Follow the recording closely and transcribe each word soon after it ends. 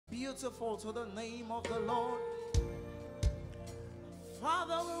beautiful to the name of the Lord.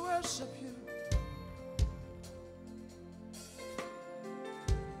 Father, we worship you.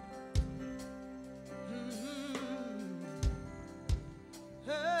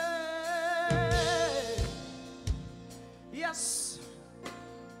 Hey. Yes,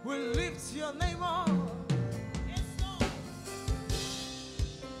 we lift your name up.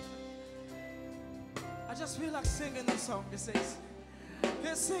 I just feel like singing this song. It says,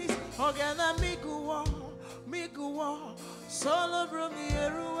 Ogana miguwa, solo bro mi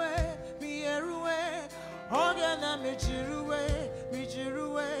eruwe, Ogana mijiruwe,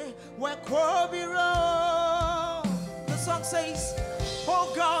 wekwobiro. The song says,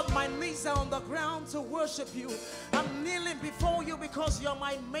 oh God, my knees are on the ground to worship you. I'm kneeling before you because you're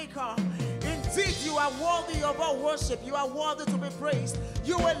my maker. Indeed, you are worthy of our worship. You are worthy to be praised.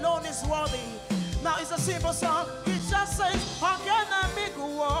 You alone is worthy. Now it's a simple song. It just says, Ogana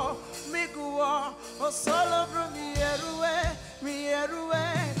miguwa, oh solo bro mi eruwe,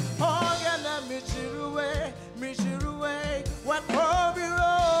 Ogana mijiruwe,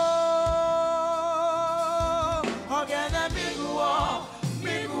 wekwobiro. Ogana miguwa,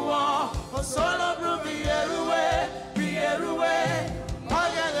 oh solo bro mi eruwe,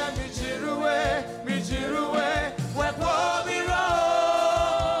 Ogana mijiruwe, wekwobiro.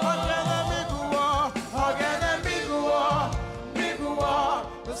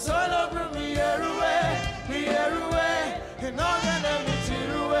 Solo bro mi eruwe, and Ogana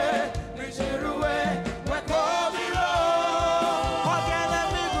mijiruwe, wekwobiro. Ogana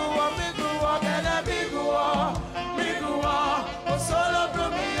miguwa, oh solo bro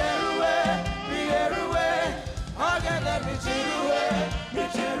mi eruwe, Ogana mijiruwe,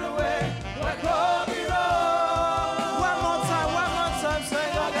 wekwobiro. One more time, say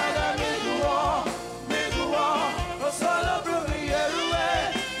Ogana miguwa, oh solo bro mi eruwe.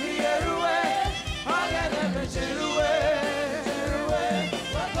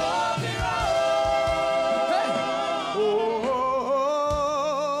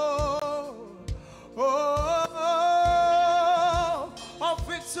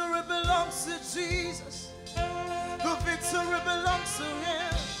 Victory belongs to Jesus. The victory belongs to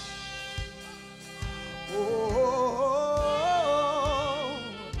him.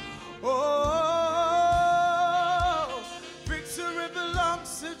 Victory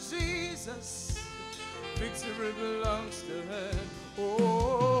belongs to Jesus. Victory belongs to him.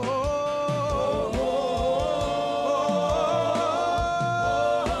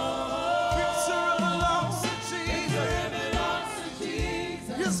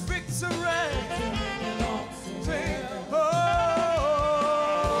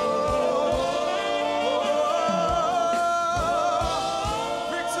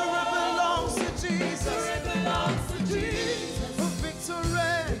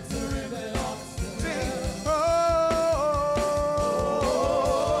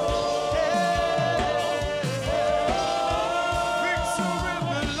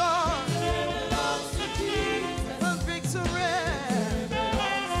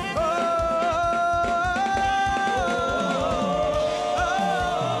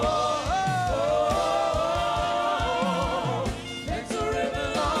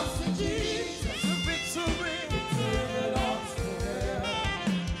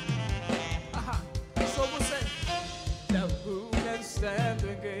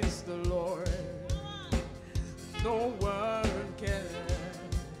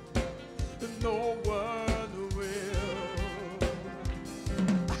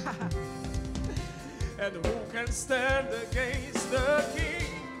 And who can stand against the King?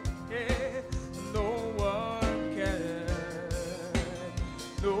 Yeah, no one can.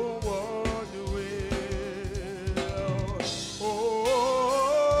 No one will.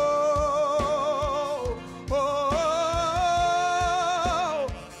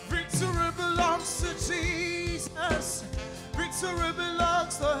 Victory belongs to Jesus. Victory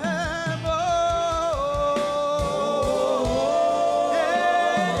belongs to him.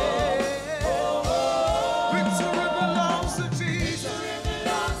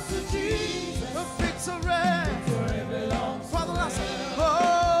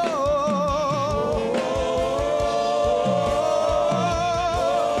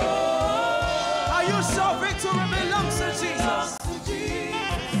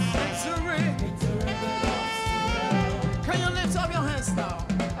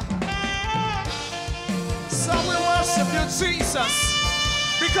 Jesus,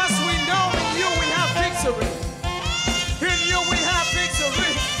 because we know in you we have victory. In you we have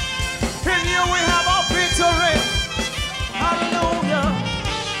victory. In you we have all victory. Hallelujah.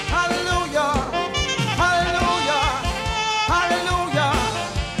 Hallelujah. Hallelujah. Hallelujah.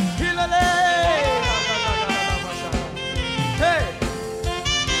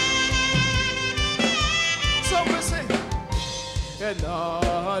 and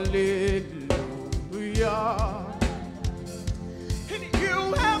hallelujah. And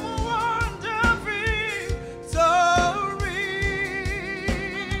you have won the victory.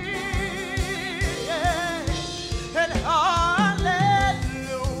 And hallelujah.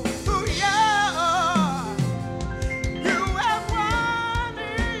 You have won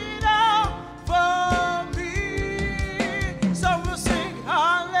it all for me. So we'll sing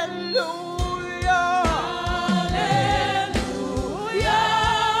hallelujah. Hallelujah.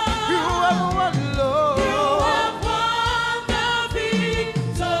 You have won, Lord. You have won the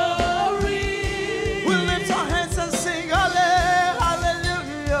victory. We lift our hands and sing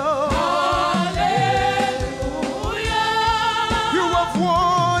hallelujah. Hallelujah. You have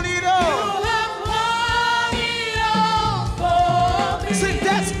won it all. You have won it all for me. Sing,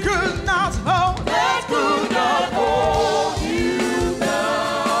 that's good, not hold. That's good, not hold you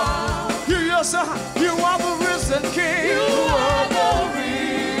down. You yourself, you are the risen King. You are the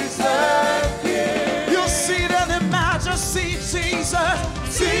risen King. You're seated in majesty, Jesus.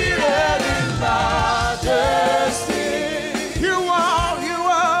 Seated in majesty. You are, you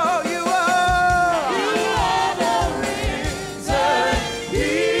are, you are. You are the risen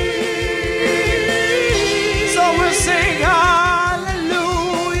King. So we sing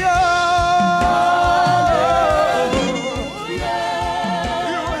hallelujah.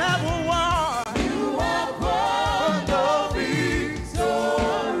 You have won. You have won the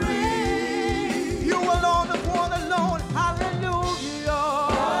victory. You alone have won alone. Hallelujah.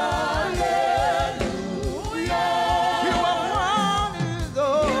 Hallelujah. You have won it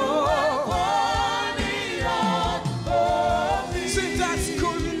all. Sing, that's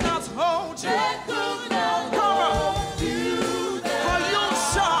good enough to hold you. Come on. For you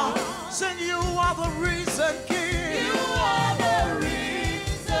shall sing, you are the risen King. You are the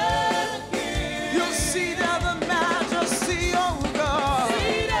risen King. You see that the majesty of God.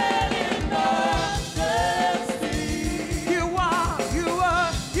 Seated in majesty. You are, you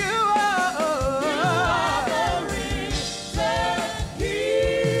are, you are. You are the risen King.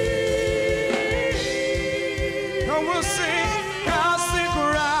 And we'll sing, casting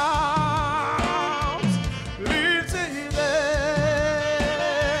crowns, lifting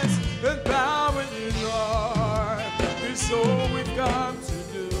hands, and bowing in Lord. It's all we've got to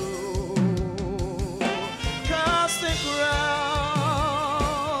do. Casting crowns,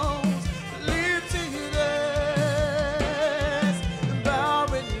 lifting hands, and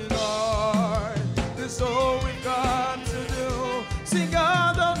bowing in Lord. It's all we've got to do. Sing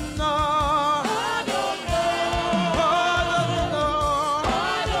Adonai.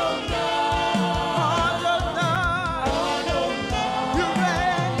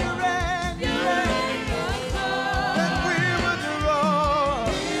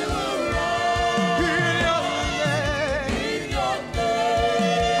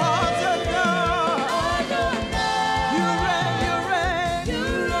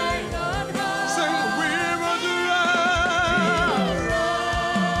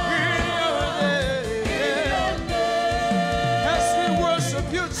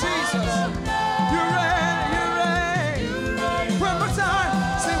 You, Jesus, you reign, you reign. One more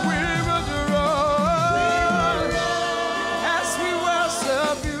time, say we will run as we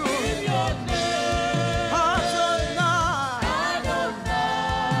worship you. Adonai,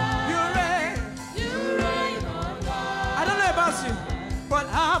 you reign. I don't know about you, but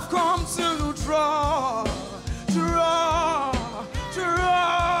I've come to draw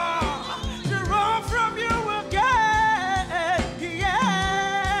from you again.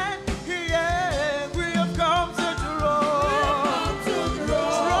 Yeah, yeah, we have come to draw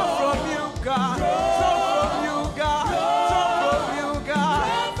from you, God. Draw from you, God. Draw from you, God.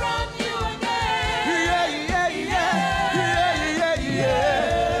 Yeah, yeah, yeah, yeah, yeah,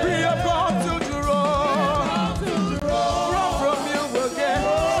 yeah. We have come to draw from you again.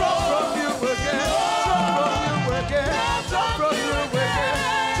 Draw from you again. Draw from you again. Draw from you again.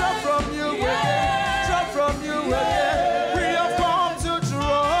 Draw from you again. Draw from you again. We have come to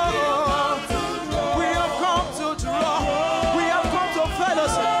draw. We have come to draw. We have come to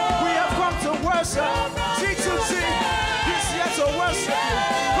fellowship. We have come to worship. G2G is here to worship you.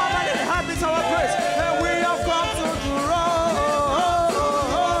 Come and inhabit our praise. And we have come to draw. We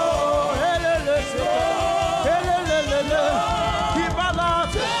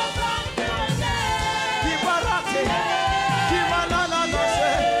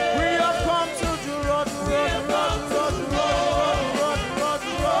have come to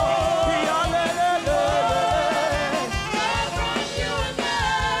draw.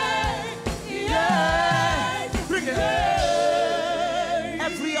 Yeah.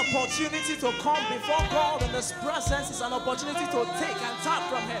 to come before God in His presence is an opportunity to take and tap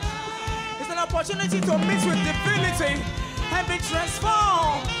from Him. It's an opportunity to mix with divinity and be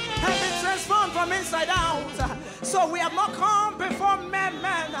transformed from inside out. So we have not come before men.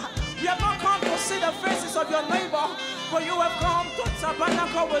 You have not come to see the faces of your neighbor, but you have come to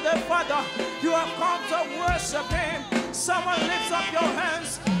tabernacle with the Father. You have come to worship Him. Someone lift up your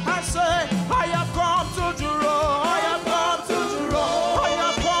hands and say, I have come to draw. I have come to draw. I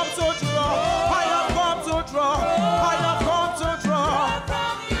have come to draw. I have come to draw. I have come to draw.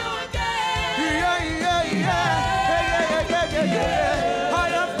 From you again. Yeah. I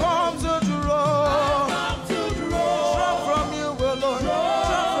have come to draw. Draw from you, Lord.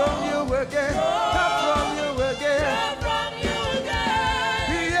 Draw from you again. Draw from you again.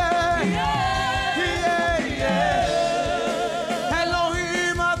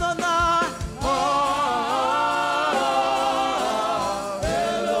 Elohim Adonai.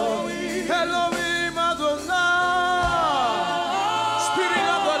 Elohim Adonai. Spirit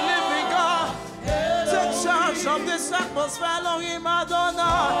of the living God, take charge of this atmosphere. Elohim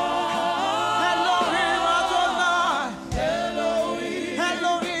Adonai. Elohim Adonai.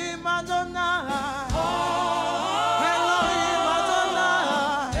 Elohim Adonai. Elohim Adonai.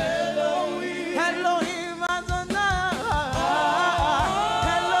 Elohim Adonai.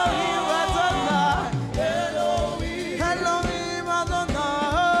 Elohim Adonai.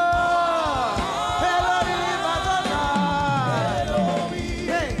 Elohim Adonai.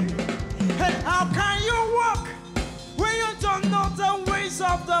 Hey, how can you walk when you don't know the ways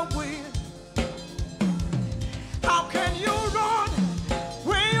of the wind? How can you run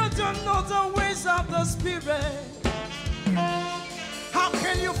when you don't know the ways of the Spirit? How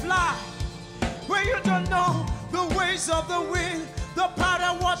can you fly when you don't know the ways of the wind? The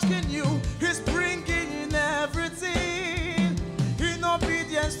power watching you is bringing everything in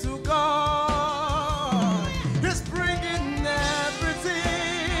obedience to God. It's bringing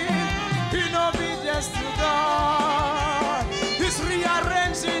everything in obedience to God. It's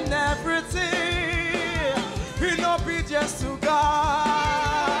rearranging everything in obedience to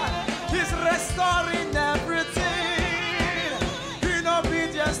God. He's restoring everything in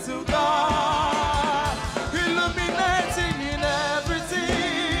obedience to God. Illuminating in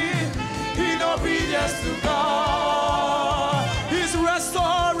everything in obedience to God. He's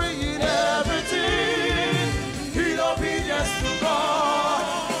restoring in everything in obedience to God.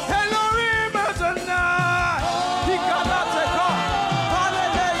 Elohim Adonai. He cannot take off.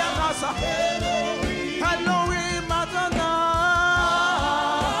 Hallelujah, Nasa. Elohim Adonai.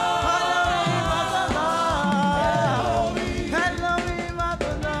 Elohim Adonai. Elohim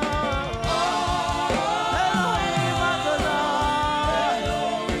Adonai.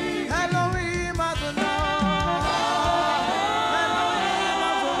 Elohim Adonai. Elohim Adonai.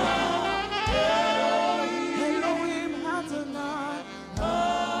 Elohim Adonai.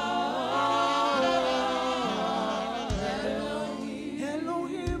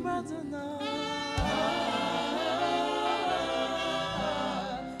 Elohim Adonai.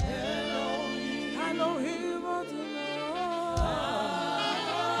 Elohim Adonai.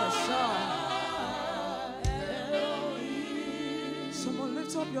 Someone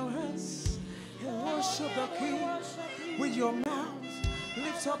lift up your hands and worship the King with your mouth.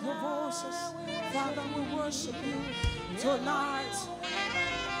 Lift up your voices. Father, we worship you tonight.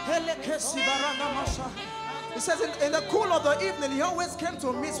 It says in the cool of the evening, He always came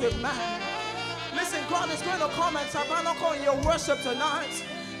to meet with man. Listen, God is going to come and tabernacle in your worship tonight.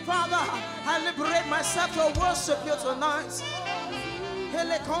 Father, I liberate myself to worship you tonight.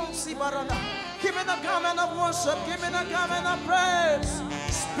 Give me the garment of worship. Give me the garment of praise.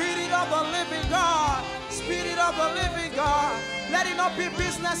 Spirit of the living God. Spirit of the living God. Let it not be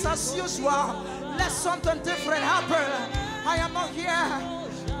business as usual. Let something different happen. I am not here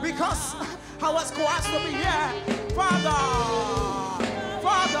because I was coaxed to be here. Father,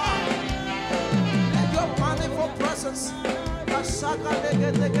 let your manifold presence.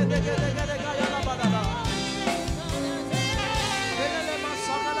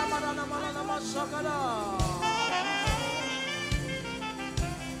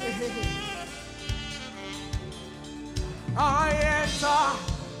 I enter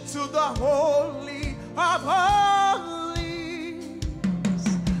to the holy of holies.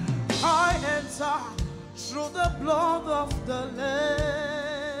 I enter through the blood of the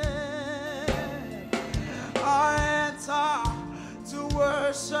Lamb. I enter to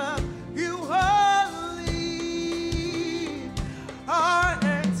worship you holy. I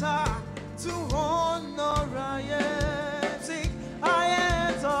enter to honor I am. Sing, I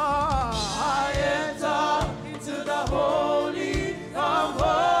enter into the holy of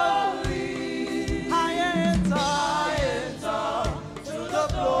holies.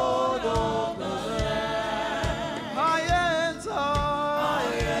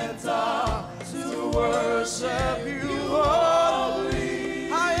 worship you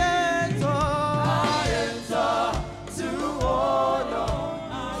only. I enter to honor.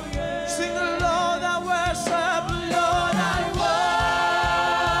 Sing, Lord, I worship, Lord, I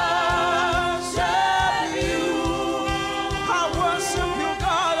worship you. I worship you,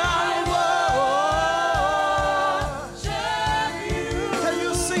 God, I worship you. Can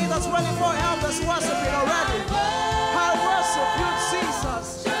you see that's 24 elders worshiping already? I worship you, Jesus.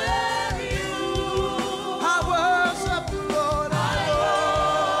 I worship you, Lord, I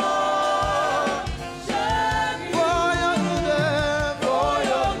worship you. For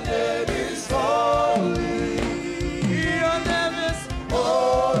your name is holy. Your name is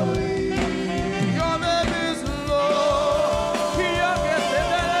holy. Your name is Lord. Your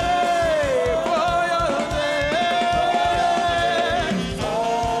name is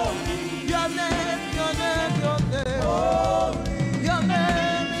holy. Your name, your name, your name. Your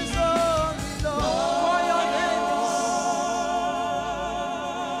name is holy, Lord. For your name is.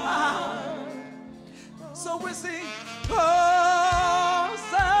 So we sing, Hosanna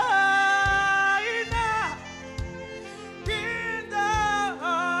in the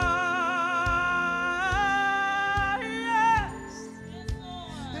highest.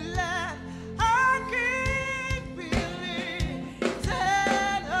 Let our King be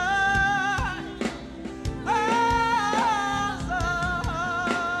lifted high. Hosanna.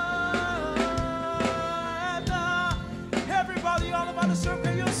 Everybody all over the circle,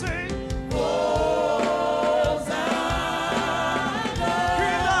 can you sing?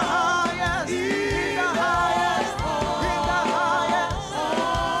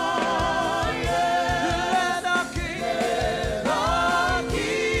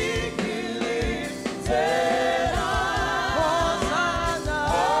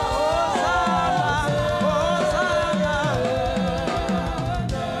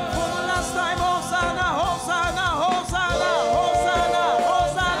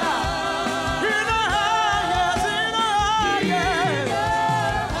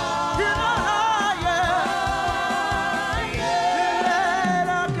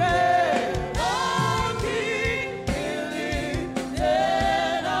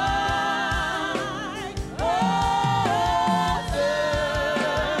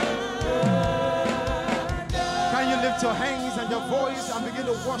 Can you lift your hands and your voice and begin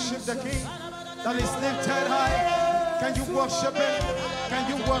to worship the King that is lifted high? Can you worship Him? Can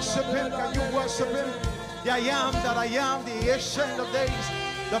you worship Him? Can you worship Him? The I am that I am, the ancient of days,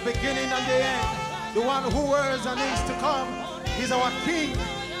 the beginning and the end, the one who was and is to come. He's our King,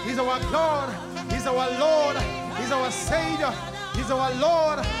 He's our God, He's our Lord, He's our Savior, He's our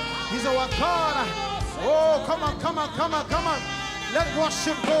Lord, He's our God. Oh, come on, come on, come on, come on. Let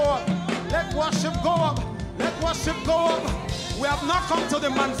worship go up. Let worship go up. Let worship go up. We have not come to the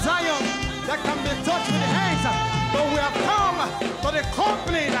Mount Zion that can be touched with hands, but we have come to the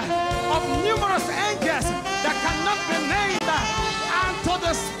company of numerous angels that cannot be named, and to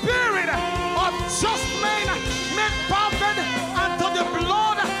the spirit of just men made perfect, and to the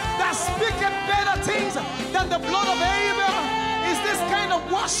blood that speaketh better things than the blood of Abel. Is this kind of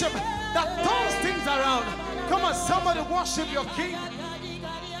worship that turns things around? Come on, somebody worship your King.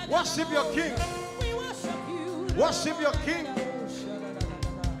 Worship your King. Worship your King.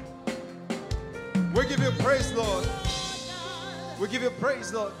 We give you praise, Lord. We give you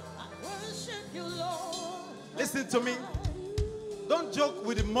praise, Lord. Listen to me. Don't joke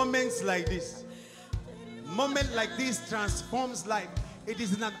with moments like this. Moment like this transforms life. It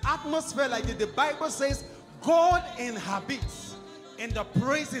is in an atmosphere like this. The Bible says God inhabits in the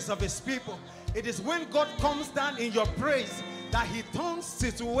praises of His people. It is when God comes down in your praise that He turns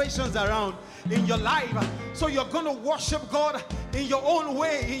situations around in your life. So you're going to worship God in your own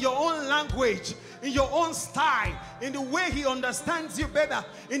way, in your own language, in your own style, in the way He understands you better,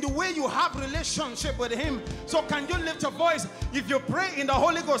 in the way you have relationship with Him. So can you lift your voice? If you pray in the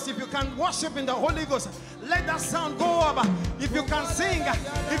Holy Ghost, if you can worship in the Holy Ghost, let that sound go up. If you can sing,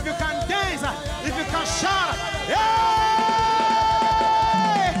 if you can dance, if you can shout,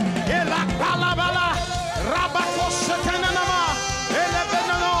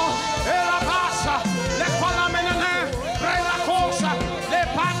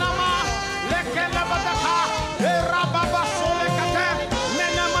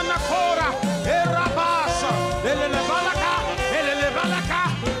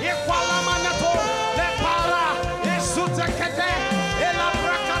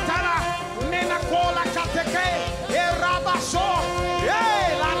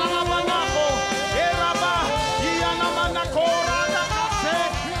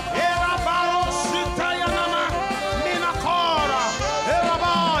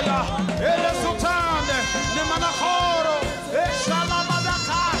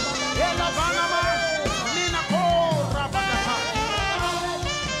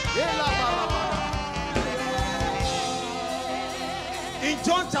 In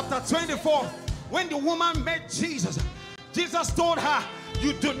John chapter 24, when the woman met Jesus, Jesus told her,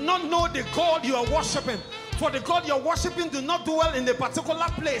 you do not know the God you are worshiping. For the God you're worshiping do not dwell in a particular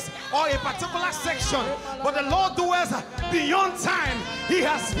place or a particular section, but the Lord dwells beyond time. He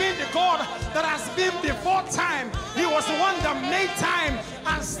has been the God that has been before time. He was the one that made time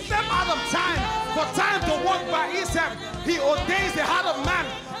and stepped out of time for time to walk by himself. He ordains the heart of man.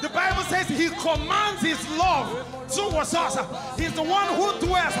 The Bible says he commands his love towards us. He's the one who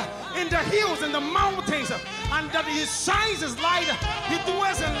dwells in the hills and the mountains, and that he shines his light. He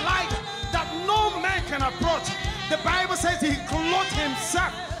dwells in light that no man can approach. The Bible says he clothed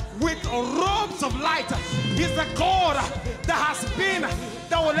himself with robes of light. He's the God that has been,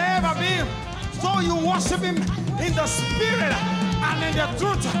 that will ever be. So you worship him in the spirit and in the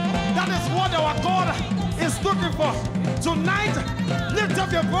truth. That is what our God is looking for. Tonight, lift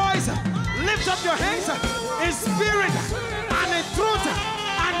up your voice, lift up your hands in spirit and in truth,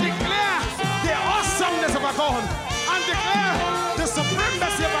 and declare the awesomeness of our God, and declare the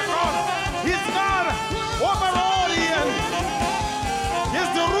supremacy of our God. He's God over all the earth.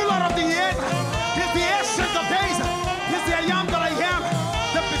 He's the ruler of the earth. He's the ancient of days. He's the I am that I am,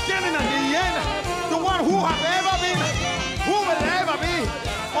 the beginning and the end, the one who has ever been, who will ever be,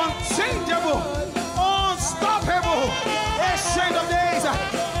 unchangeable, unstoppable, ancient of days.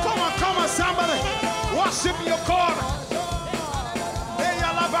 Come on, somebody, worship your God. Hey,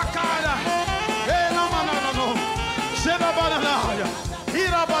 Alabakada. Hey, no.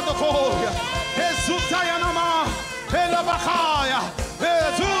 Hirabadokoya, Esutayanama, Helabakaya,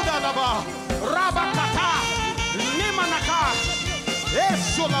 Ezudadaba, Rabakata, Nimanaka,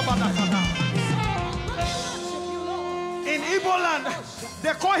 Esulabadakata. In Igbo land,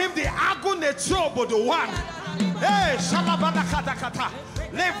 they call him the Agunechobo, the one. Hey, Shalabadakatakata,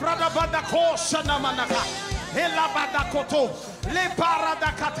 Lebradabadako Shanamanaka, Helabadakoto,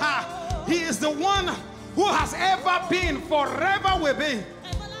 Leparadakata. He is the one who has ever been, forever will be.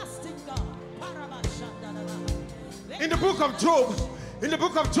 In the book of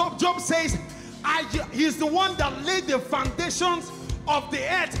Job, Job says, he's the one that laid the foundations of the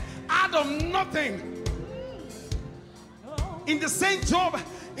earth out of nothing. In the same Job,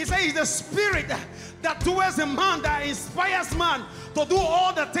 he says he's the spirit that dwells in man, that inspires man to do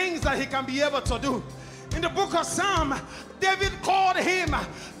all the things that he can be able to do. In the book of Psalm, David called him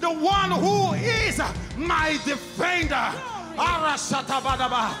the one who is my defender.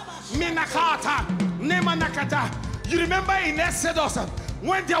 You remember in Exodus,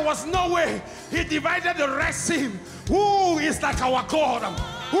 when there was no way, he divided the Red Sea. Who is like our God?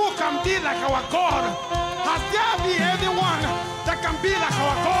 Who can be like our God? Has there been anyone that can be like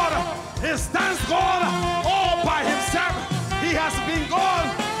our God? He stands God all by himself. He has been God.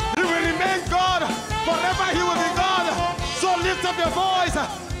 He will remain God. Forever he will be God. So lift up your voice,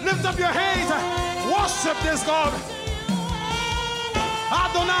 lift up your hands, worship this God.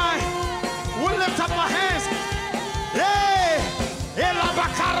 Adonai, we lift up our hands. Hey,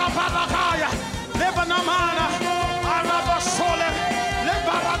 Elabakarabadakaya, Lebanamana, Arabasole,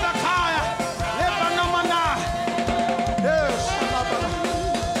 Lebaradakaya, Lebanamana. Yes,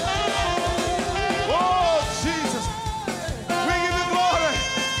 oh Jesus, we give you glory.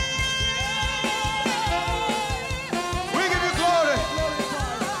 We give you glory.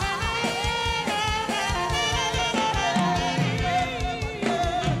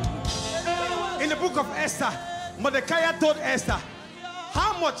 In the book of Esther, Mordecai told Esther,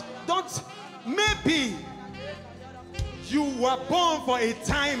 how much maybe you were born for a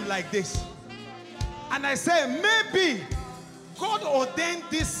time like this. And I say, maybe God ordained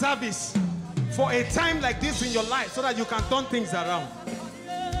this service for a time like this in your life so that you can turn things around.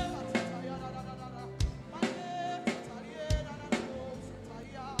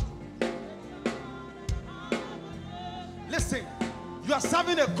 Listen, you are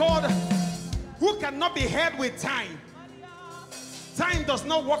serving a God who cannot be held with time. Time does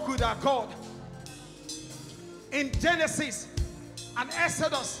not work with our God. In Genesis and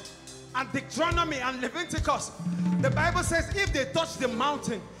Exodus and Deuteronomy and Leviticus, the Bible says if they touch the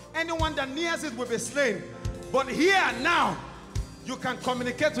mountain, anyone that nears it will be slain. But here now, you can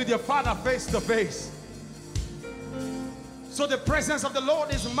communicate with your Father face to face. So the presence of the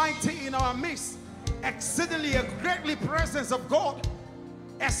Lord is mighty in our midst. Exceedingly a greatly presence of God.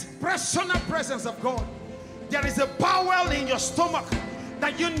 Expressional presence of God. There is a power in your stomach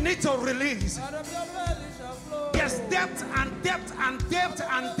that you need to release. There's depth and depth and depth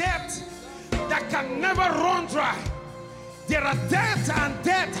and depth that can never run dry. There are depth and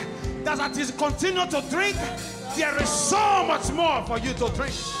depth that as you continue to drink, there is so much more for you to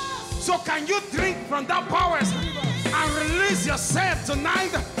drink. So can you drink from that powers and release yourself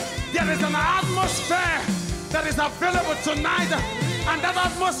tonight. There is an atmosphere that is available tonight, and that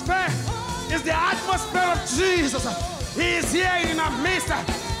atmosphere is the atmosphere of Jesus. He is here in our midst.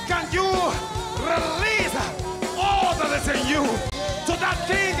 Can you release all that is in you to that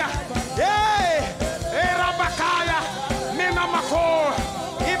King? Hey, Erabakaya, Minamako,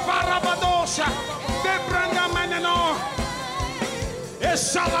 Ibarabadosha, Debranga Maneno,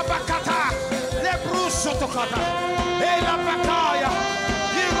 Eshalabakata, Lebrusotokata, Elabakaya,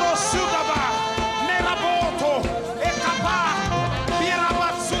 Hirosudaba, Neraboto, Ekapa,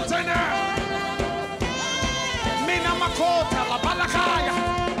 Birabatsutene, Minamakota, La Balakaya,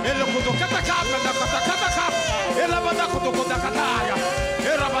 Elokotokataka, Nakataka, Elabadakotokotakataya,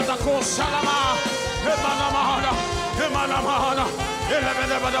 Erabadako Salama, Emanamana, Emanamana,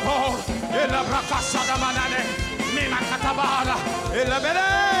 Elabedabadabo, Elabrakasadamane, Minakatabana, Elabede,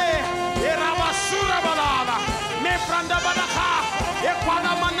 Erabasura Balana, Mefranda Badaka,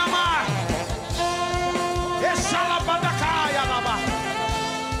 Equanamanama, Eshalabadaka, Yalaba,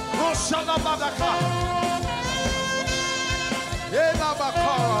 Roshalabadaka,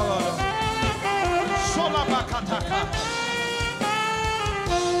 Elabakara, Solabakataka.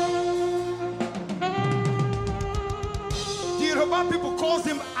 The Yoruba people calls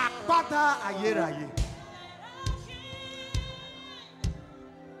him Akpata Ayeraye.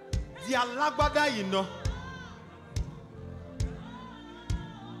 The Alagbada, you know.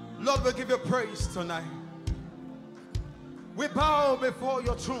 Lord, we give you praise tonight. We bow before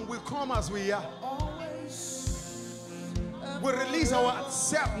your throne. We come as we are. We release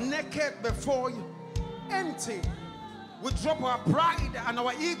ourselves naked before you, empty. We drop our pride and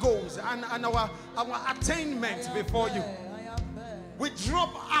our egos and our attainments before you. We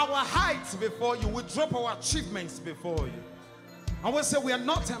drop our heights before you. We drop our achievements before you. And we say we are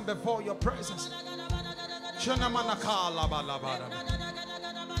nothing before your presence.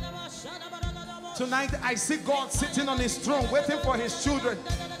 Tonight I see God sitting on his throne waiting for his children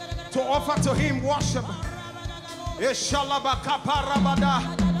to offer to him worship.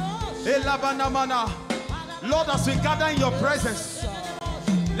 Lord, as we gather in your presence,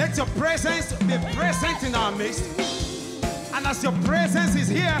 let your presence be present in our midst. And as your presence is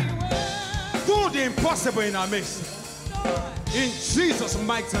here, do the impossible in our midst. In Jesus'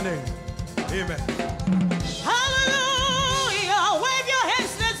 mighty name. Amen. Hallelujah. Wave your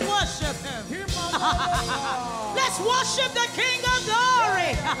hands. Let's worship him. Let's worship the King of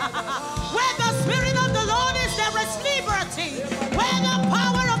glory. Where the Spirit of the Lord is, there is liberty. Where the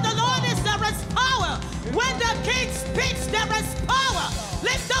power of the Lord is, there is power. When the King speaks, there is power.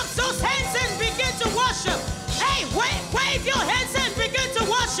 Lift up those hands and begin to worship. Hey, wave your hands and begin to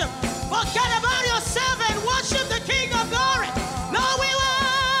worship. Forget about yourself and worship the King of glory. Lord, we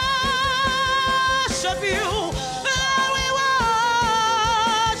worship you. Lord, we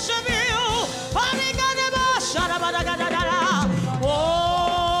worship you.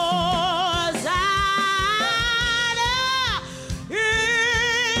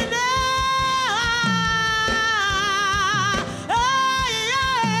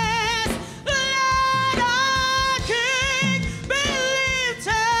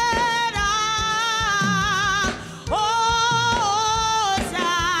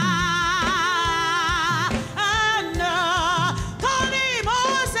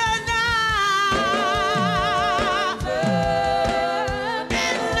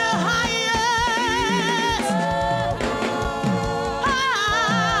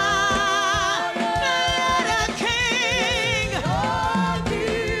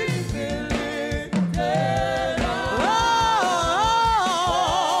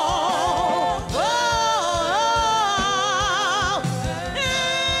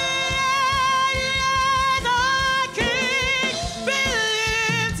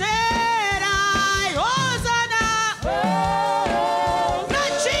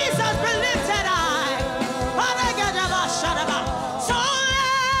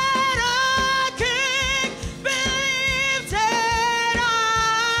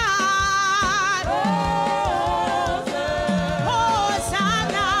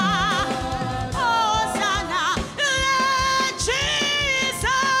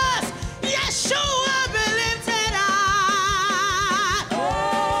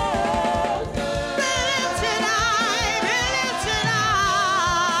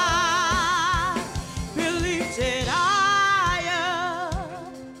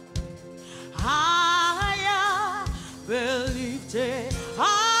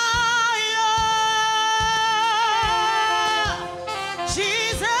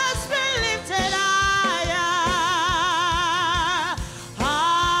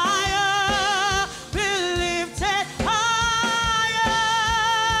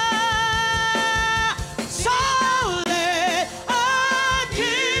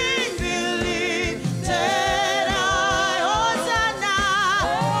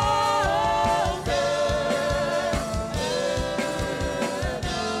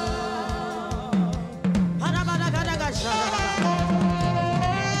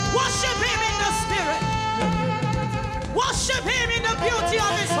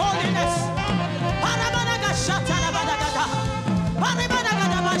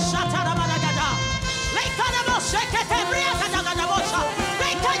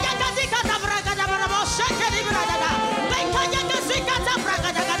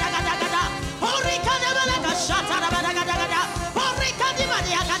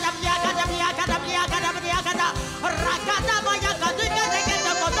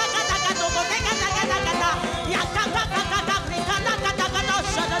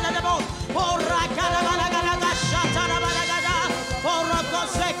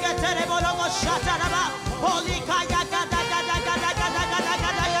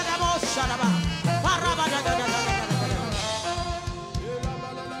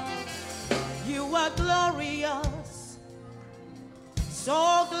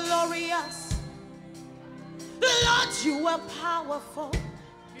 glorious. Lord, you are powerful.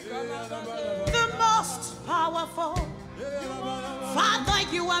 The most powerful. Father,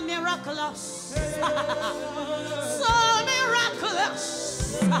 you are miraculous. So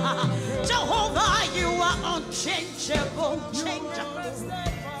miraculous. Jehovah, you are unchangeable.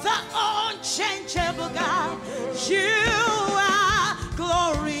 The unchangeable God. You are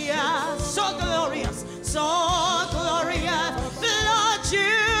glorious. So glorious. So glorious. Lord,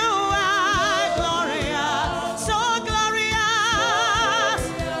 you are glorious. So glorious.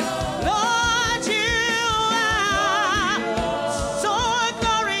 Lord, you are so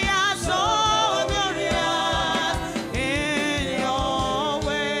glorious. So glorious in your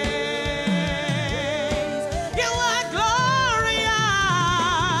ways. You are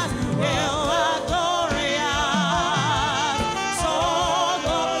glorious. You are glorious. So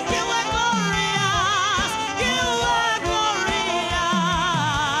glorious. You are glorious. You are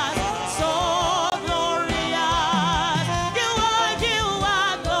glorious. So glorious. You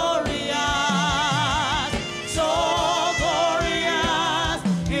are glorious. So glorious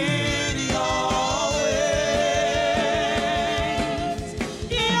in your ways.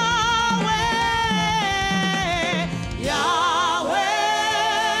 Yahweh, Yahweh,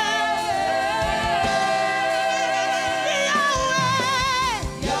 Yahweh.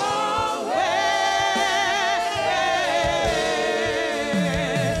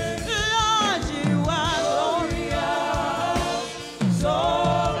 Lord, you are glorious. So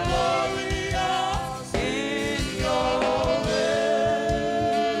glorious in your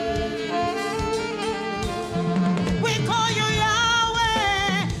ways. We call you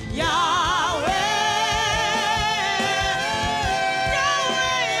Yahweh, Yahweh,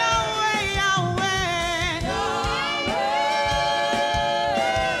 Yahweh, Yahweh, Yahweh.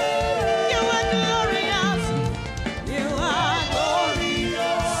 You are glorious. You are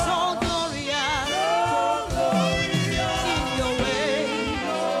glorious. So glorious. In your ways.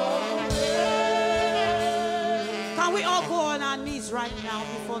 Can we all go on our knees right now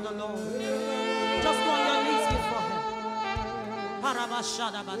before the Lord? Just go on your knees before Him.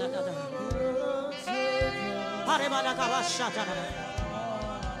 Parabashadabadadada. Parebadakabashadadada.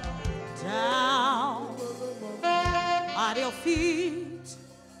 Down at your feet,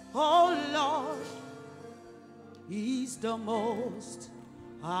 oh Lord, is the most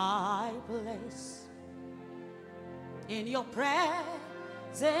high place. In your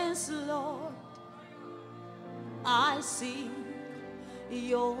presence, Lord, I see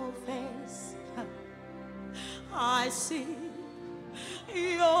your face. I see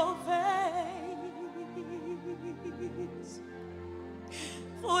your face.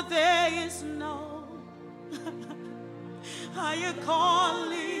 For there is no higher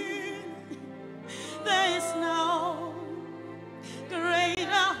calling. There is no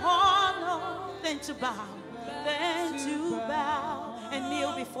greater honor than to bow and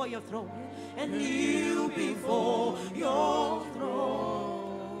kneel before your throne. And kneel before your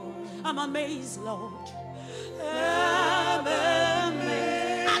throne. I'm amazed, Lord. I'm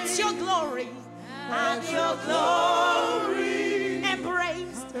amazed at your glory. At your glory.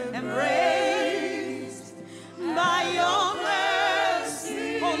 Embraced by your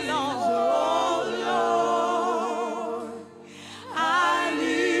mercy. Oh Lord, I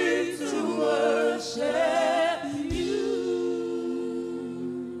live to worship you.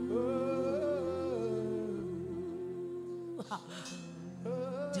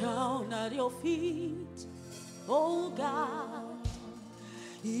 Down at your feet, oh God,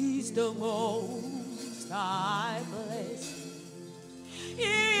 is the most high place.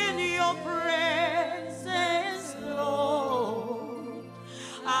 In your presence, Lord,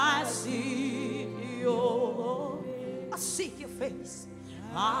 I see your face.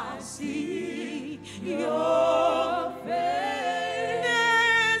 I see your face.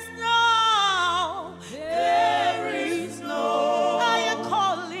 There is no higher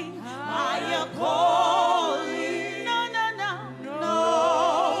calling.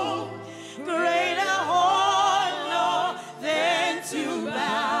 No greater honor than to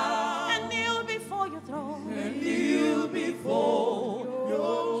bow and kneel before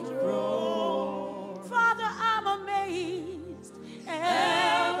your throne. Father, I'm amazed.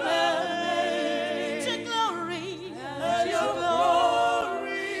 To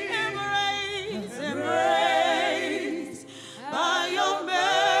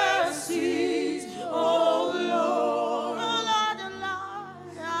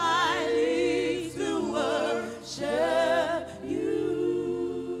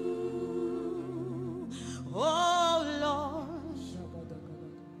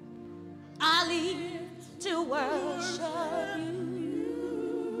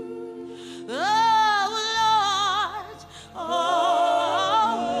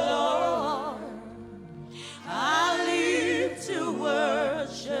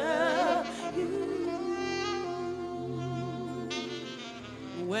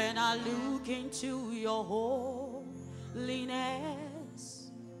when I look into your holiness,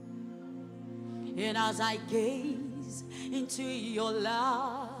 and as I gaze into your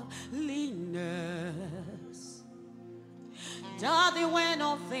loveliness, Daddy, when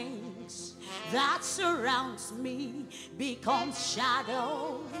all things that surrounds me becomes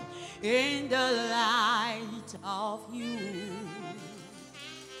shadow in the light of you,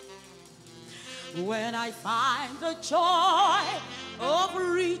 when I find the joy of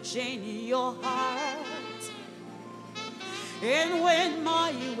reaching your heart, and when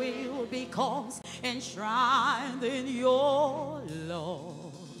my will becomes enshrined in your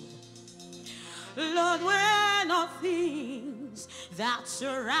love, Lord, when all things that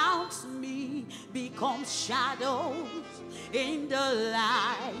surrounds me become shadows in the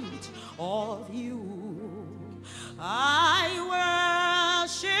light of you, I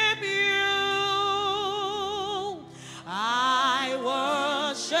worship you. I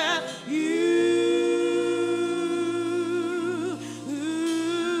worship you.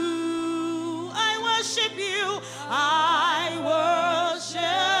 I worship you. I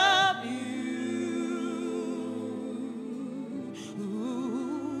worship you.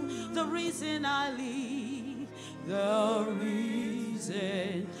 The reason I live, the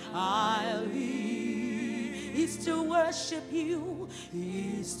reason I live is to worship you,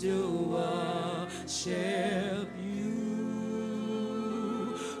 is to worship you.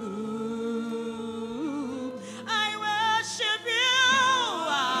 I worship you,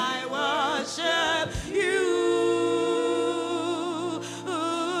 I worship you.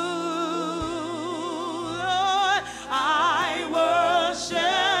 Lord, I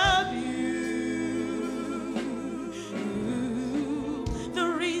worship you. The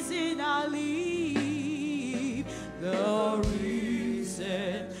reason I live, the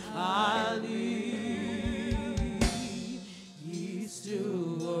reason I live is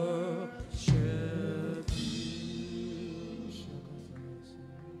to worship you.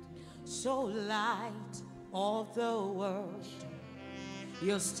 So light of the world,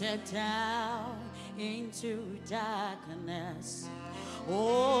 you step down into darkness.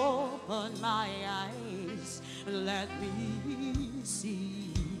 Open my eyes, let me see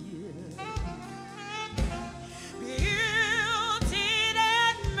beauty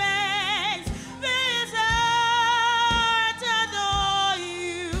that makes this earth adore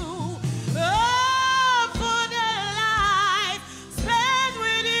you. Oh, for the life spent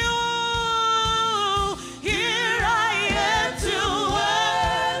with you. Here I am to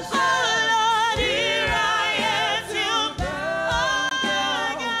worship. Oh Lord, here I am to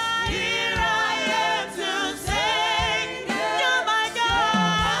God. Here I am to sing. You're my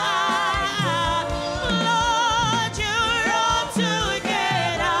God. Lord, you're all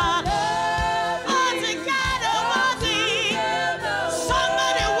together worthy.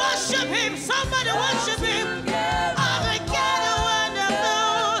 Somebody worship him. Somebody worship him. Altogether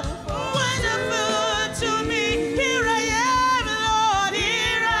wonderful, wonderful to me. Here I am, Lord.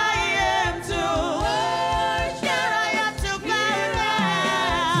 Here I am to worship. Here I am to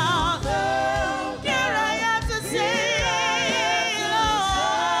bow down. Here I am to sing,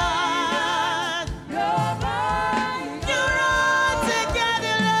 Lord. You're all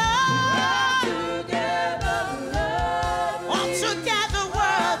together, Lord. Altogether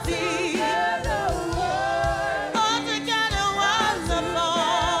worthy. Altogether wonderful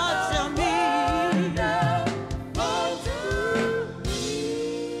to me.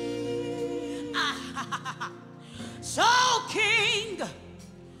 So, King of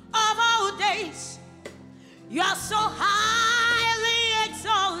all days, you are so highly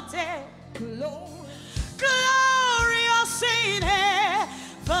exalted, glorious in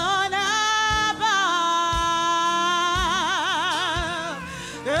heaven above.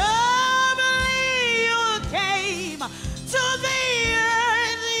 Only you came to the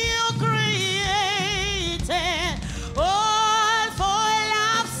earth you created, all for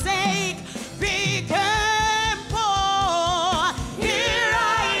love's sake became poor. Here I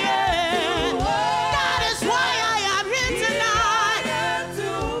am. That is why I am here tonight.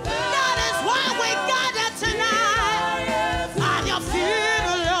 That is why we gather tonight. At your feet,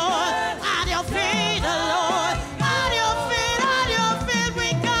 oh Lord. At your feet, oh Lord. At your feet we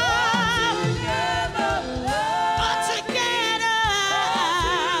come. All together.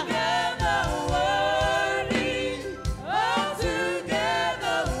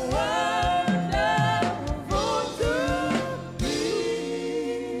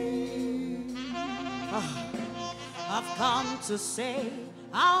 I've come to say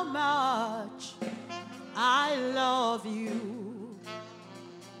how much I love you.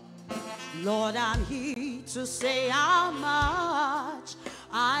 Lord, I'm here to say how much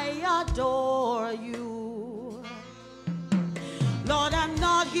I adore you. Lord, I'm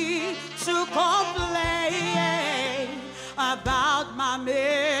not here to complain about my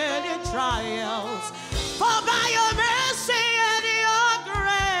many trials, for by your mercy and your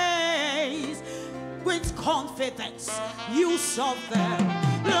grace, with confidence you solve them.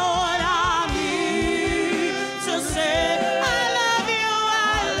 Lord, I'm here to say I love you, I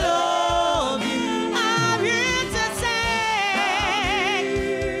love you. I'm here to say,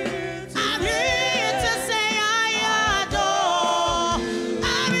 I'm here to say I adore.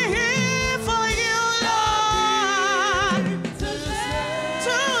 I'm here for you, Lord, to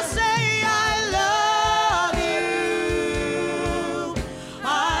say I love you. I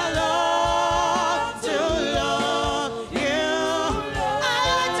love to love you. I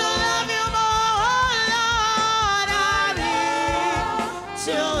like to love you more, Lord. I'm here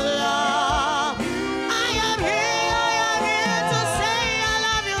to love. I am here to say I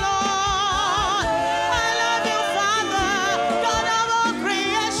love you, Lord. I love you, Father, God of all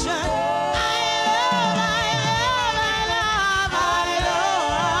creation. I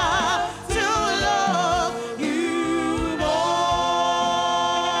love to love you more.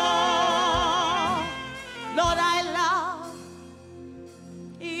 Lord, I love,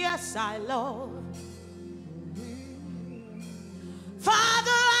 yes, I love.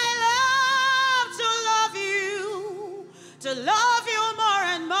 Father, I love to love you more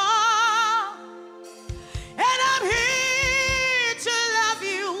and more. And I'm here to love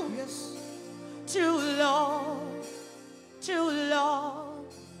you, to love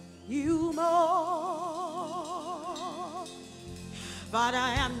you more. But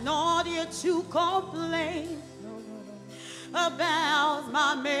I am not here to complain about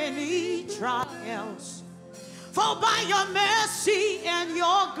my many trials, for by your mercy and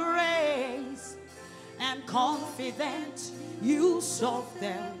your grace, I'm confident you solve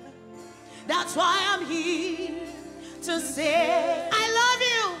them. That's why I'm here to say I love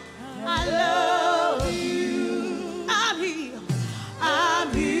you, I love you.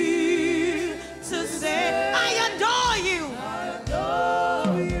 I'm here to say I adore you.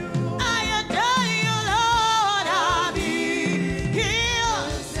 I adore you, Lord. I'm here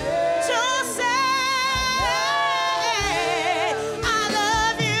to say I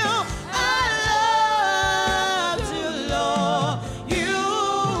love you. I love to love you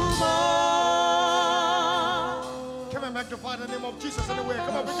more. Come on, magnify the name of Jesus anyway.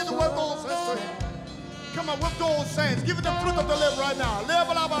 Come on, begin to work those hands to him. Come on, whip those hands. Give it the fruit of the lips right now.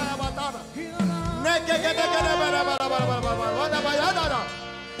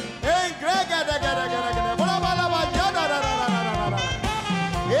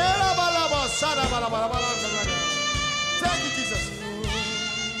 Thank you, Jesus.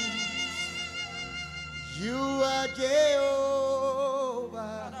 You are Jehovah.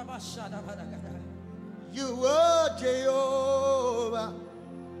 You are Jehovah.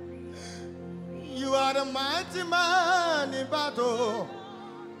 You are the mighty man in battle.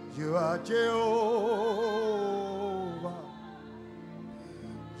 You are Jehovah.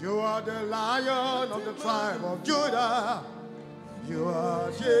 You are the Lion of the tribe of Judah. You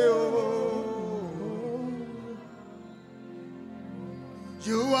are Jehovah.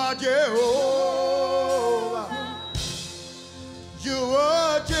 You are Jehovah. You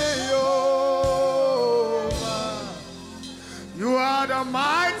are Jehovah. You are the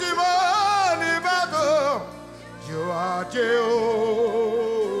mighty man in battle. You are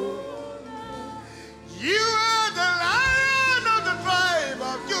Jehovah. You are the Lion of the tribe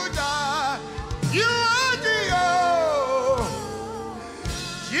of Judah. You are Jehovah.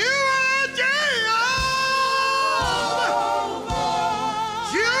 You are Jehovah.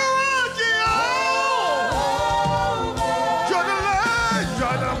 You are Jehovah. You're the Lion.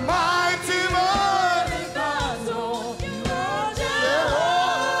 You're the mighty man.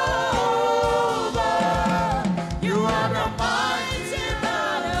 You are the mighty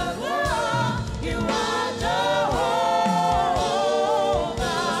man of war. You are Jehovah.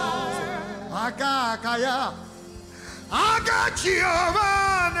 Akakaya. Akachiova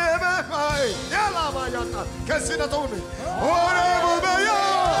never fight. Yalamayata. Kesina Tony. Ore Bubeyo.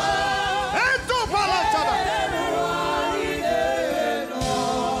 Ento Palachada.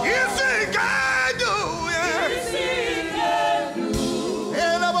 Isikadu.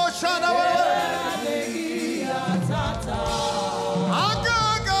 Elabo Shada.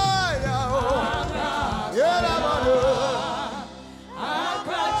 Akakaya. Yelabado.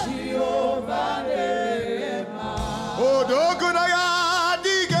 Odokunaya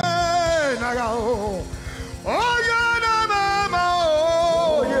dige nagao. Oyana mama.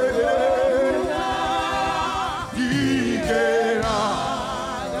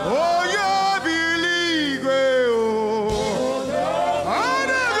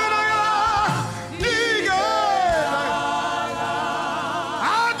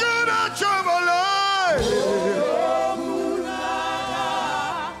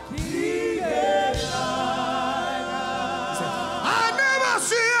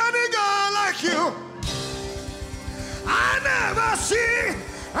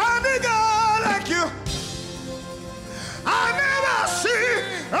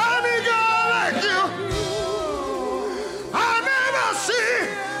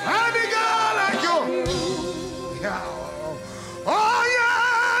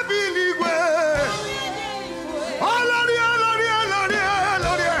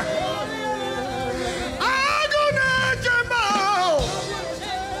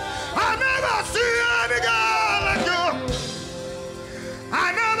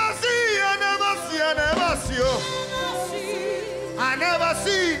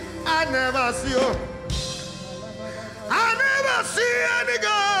 never see you. I never see any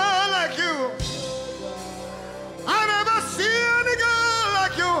girl like you. I never see any girl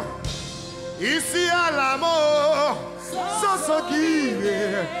like you. Ici à l'amour, so give.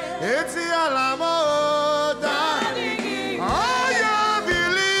 Ici à l'amour, oh yeah,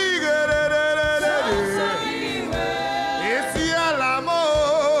 believe it. Ici à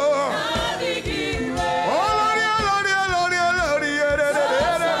l'amour. Oh Lord, ici à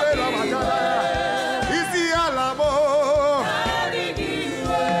l'amour. Ici à l'amour.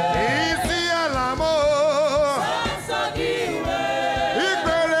 Ici à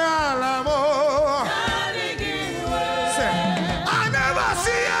l'amour. I never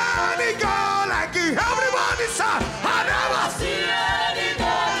see any girl like you. Everybody say, I never see any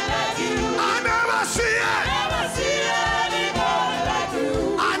girl like you. I never see it.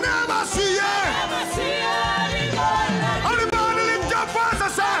 I never see it. Everybody lift your voice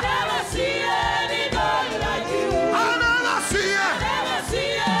and say, I never see it. I never see it.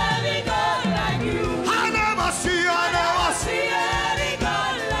 I never see it.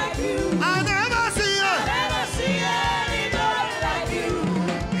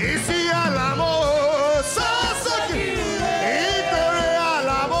 Ici à l'amour, ça qui itere à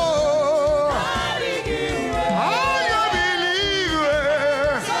l'amour. Oh, you believe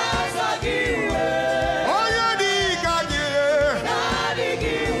it. Oh, you digage.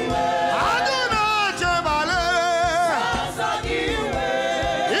 Aduna chebale.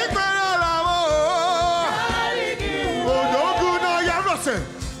 Itere à l'amour. Odogunaya rose.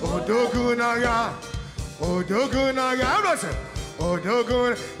 Odogunaya. Odogunaya rose.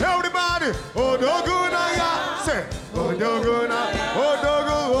 Odogun, everybody, Odogunaya, say, Odogunaya,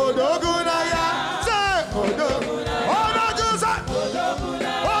 Odogunaya, say, Odogunaya, Odogunaya,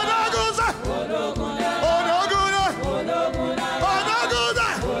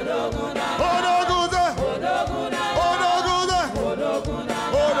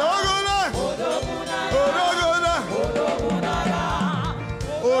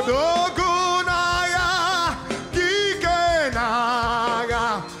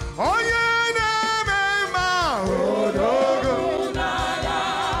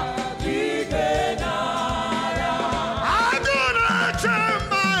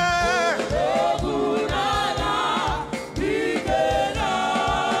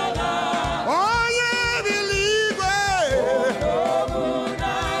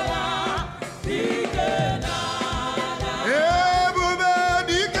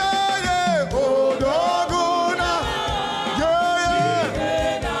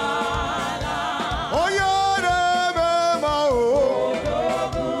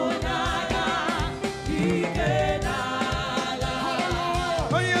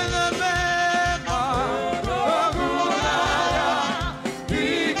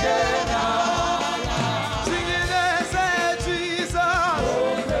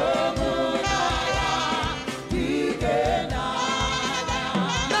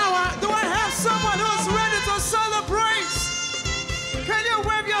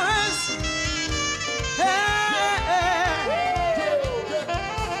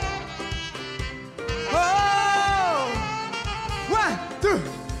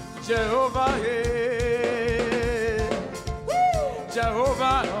 Jehovah,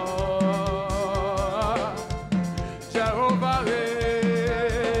 Jehovah, Jehovah,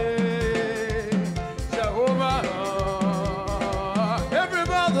 Jehovah.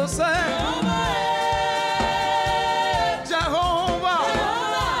 Everybody say Jehovah,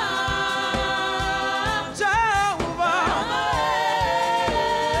 Jehovah,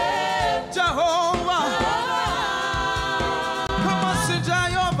 Jehovah. Come on, say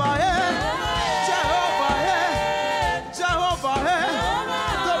Jehovah, Jehovah,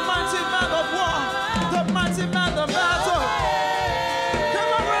 the mighty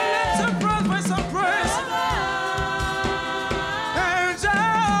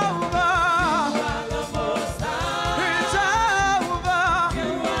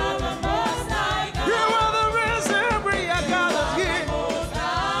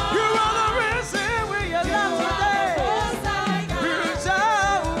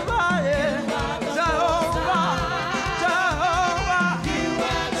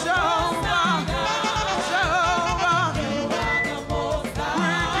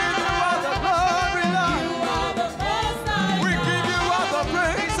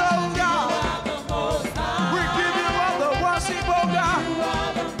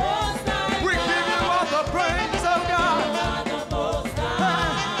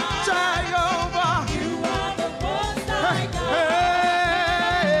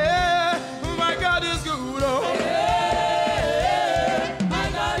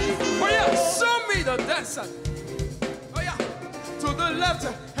hands, son. Oh yeah. To the left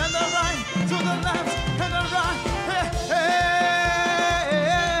and the right, to the left and the right. Hey,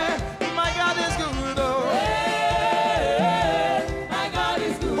 hey, my God is good. Oh, Hey, my God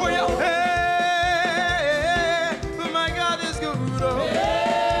is good. oh yeah. Hey, my God is good. Oh, Hey,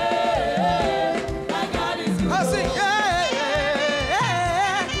 my God is good. I sing. Hey,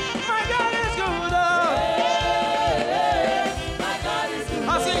 my God is good. Oh, Hey, my God is good.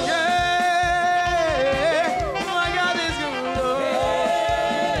 I sing. My God is good. Oh.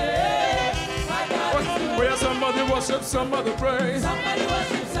 My God is good. Where somebody worship, somebody praise. Somebody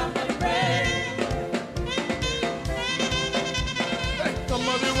worship, somebody pray.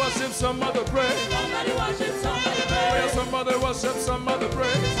 Somebody worship, somebody praise. Somebody worship, somebody Where pray. somebody worship, somebody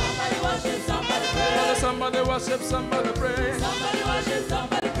praise. Somebody worship, somebody pray. Somebody worship, somebody praise. Somebody worship,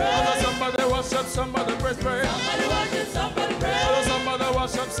 somebody pray. Somebody worship, somebody praise. Somebody worship, somebody pray. Somebody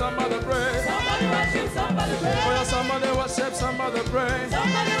worship, somebody praise. Somebody worship, somebody pray. Somebody worship, somebody praise.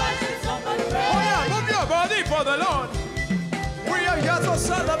 Somebody worship, somebody pray. Oh yeah, move your body for the Lord. We are here to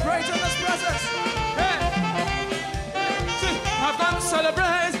celebrate in His presence. Hey, see, I've come to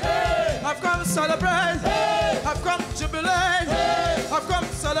celebrate. I've come to celebrate. I've come to jubilate. I've come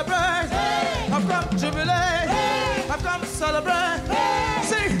to celebrate. I've come to jubilate. I've come to celebrate.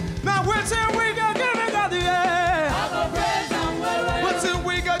 See, now wait till we go giving God the air. I go praise and well, Wait till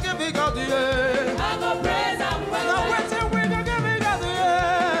we go giving God the air. I go praise and Now well, wait till we go giving God the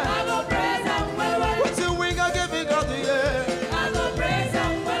air. I go praise and well, Wait till we go giving God the air. I go praise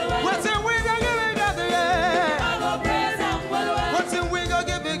and well, Wait till we go giving God the air. I go praise and well, Wait till we go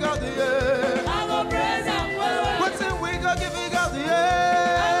giving God the air. I go praise and well, Wait till we go giving God the I go air.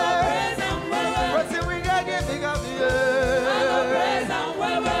 praise and well, Wait till we go giving God the I go air. praise and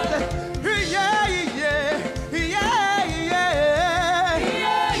well, Yeah, yeah, yeah, yeah.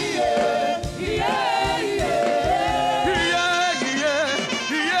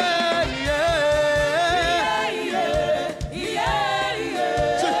 yeah, yeah, yeah,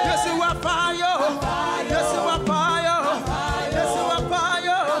 Yes, you are fire. Yes, you are fire. Yes, you are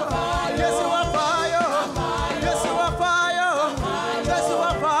fire. Yes, you are fire. Yes, you are fire. Yes, you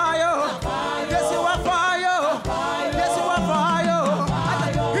are fire. Yes, you are fire. Yes, you are fire.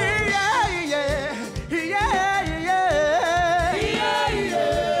 Yeah, yeah,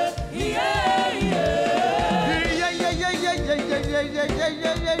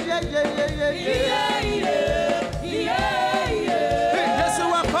 Yes, you are fire. Yes,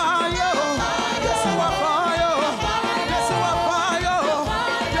 you are fire. Yes, you are fire. Yes, you are fire.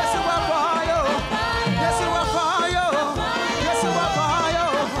 Yes, you are fire. Yes, you are fire.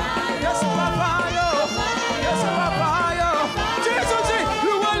 Yes, you are fire. Yes, you are fire. Jesus,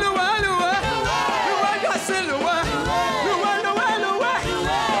 Lua, Lua, Lua. Lua, yes, Lua. Lua, Lua, Lua.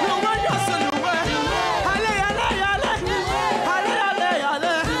 Lua, yes, Lua. Ale, ale, ale. Ale, ale,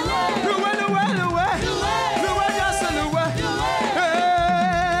 ale. Lua, Lua, Lua. Lua, yes, Lua.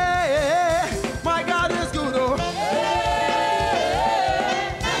 Hey, my God is good. Oh.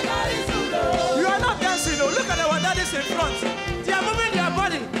 You are not dancing. Oh. Look at our daddies in front. They are moving their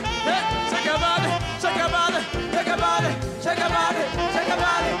body. Hey, shake your body, shake your body, shake your body, shake your body, shake your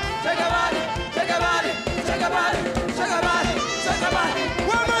body, shake your body, shake your body, shake your body, shake your body, shake your body.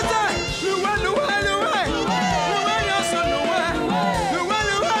 One more time. Lua, Lua, Lua. Lua, yes, Lua. Lua,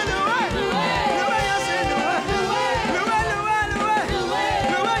 Lua, Lua. Lua, yes, Lua. Lua, Lua, Lua.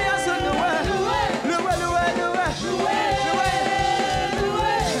 Lua, yes, Lua. Lua, Lua, Lua.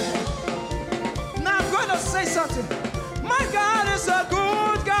 Now I'm going to say something. My God is a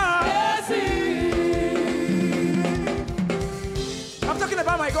good God. I'm talking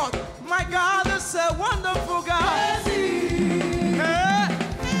about my God. My God is a wonderful God. Hey.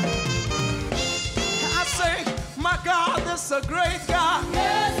 I say, my God is a great God.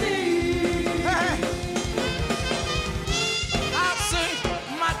 Hey. I say,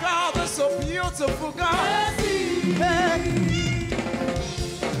 my God is a beautiful God. Hey.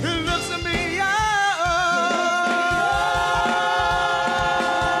 He lifts me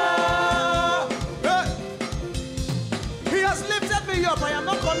up. Hey. He has lifted me up. I am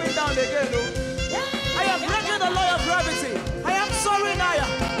not coming down again. No. I am breaking the law of gravity. I am soaring higher.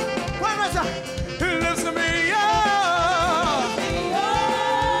 One more time. He lifts me up.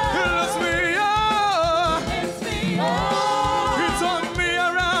 He lifts me up. He turns me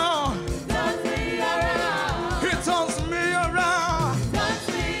around. He turns me around.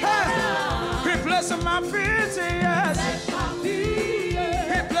 Hey. He blesses my feet, yes.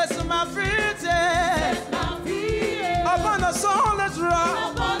 He blesses my feet, yes. Upon the solid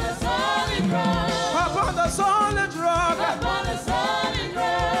rock. Upon the solid rock.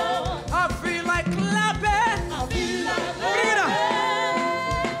 I feel like clapping.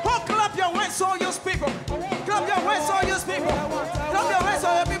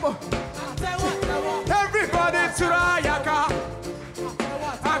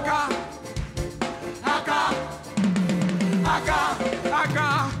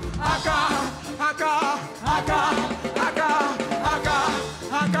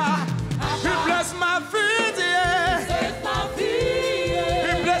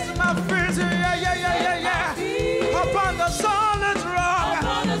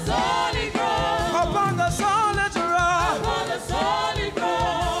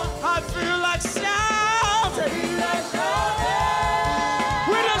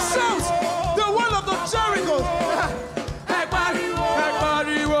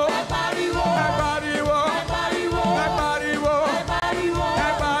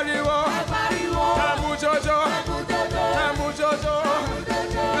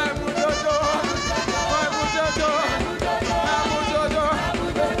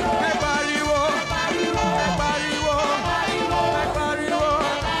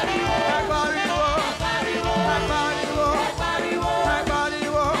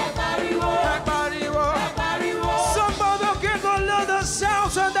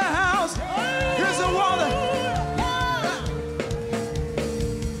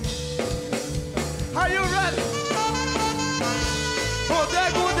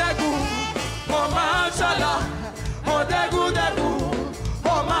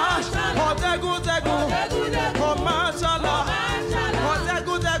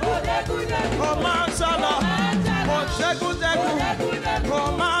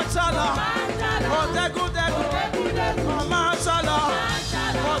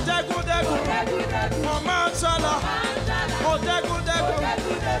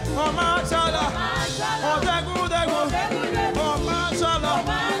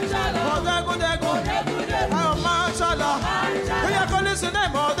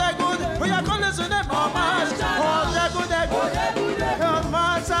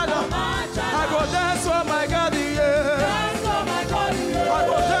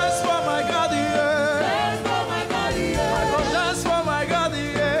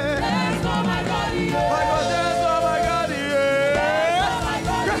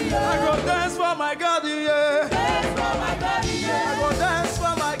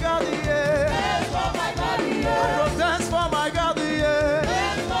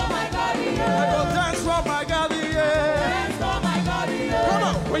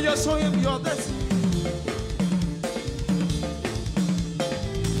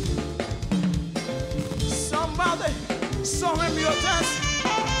 mountain. Show him your dance.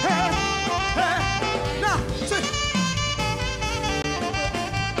 Hey, hey. Now, see.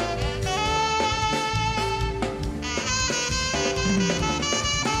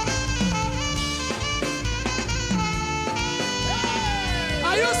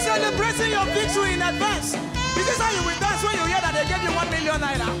 Are you celebrating your victory in advance? Is this how you will dance when you hear that they gave you 1 million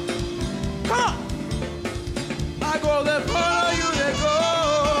naira? Come on. I go there, follow you, they go.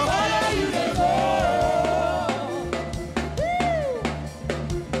 Follow you, they go.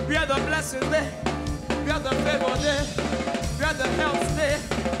 We are the blessing day. We are the favor day. We are the health day.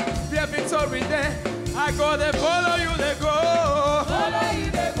 We are victory day. I go there, follow you, they go. Follow you,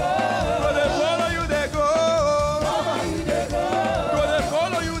 they go. Go there, follow you, they go. Follow you, they go. Go there,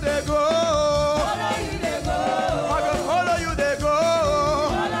 follow you, they go. Follow you, they go. I go follow you, they go.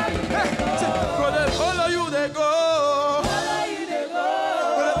 Follow you, they go. Go there, follow you, they go. Follow you, they go.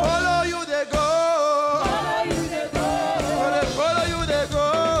 Go there, follow you, they go. Follow you, they go. Go there, follow you, they go.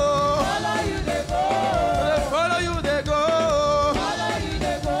 Follow you, they go. Go there, follow you, they go. Follow you,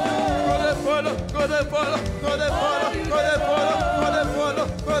 they go. Go there, follow. Go there, follow. Go there, follow. Go there, follow. Go there, follow.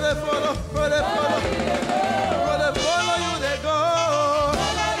 Go there, follow. Go there, follow. Go there, follow you, they go.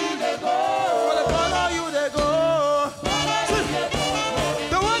 Follow you, they go. Go there, follow you, they go.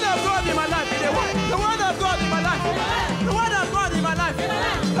 The word of God in my life. The word of God in my life. The word of God in my life.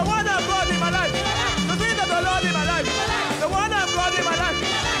 The word of God in my life. The thing of the Lord in my life. The word of God in my life.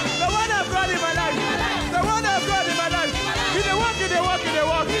 The word of God in my life. The word of God in my life. In the walk, in the walk, in the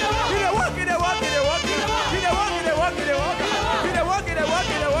walk. In the walk, in the walk, in the walk. In the walk, in the walk, in the walk. In the walk, in the walk,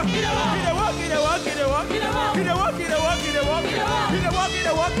 in the walk. In the walk, in the walk, in the walk. In the walk, in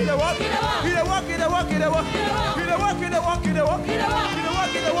the walk, in the walk. In the walk, in the walk, in the walk. In the walk, in the walk, in the walk. In the walk, in the walk, in the walk. In the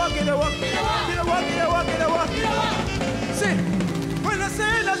walk, in the walk, in the walk. In the walk, in the walk, in the walk. See, when the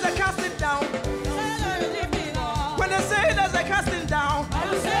sailors are casting down, when the sailors are casting down,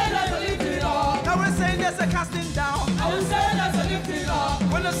 now we're saying there's a casting down.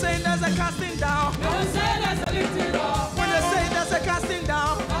 When the sailors are casting down, when the sailors are casting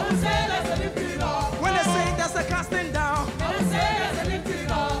down, when the sailors are casting down,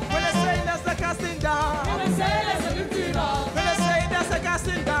 when the sailors are casting down, when the sailors are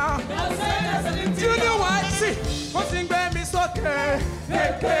casting down. Do you know why? See, one thing baby is okay.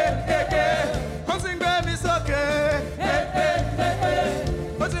 Hey, hey, hey, hey. One thing baby is okay. Hey, hey, hey,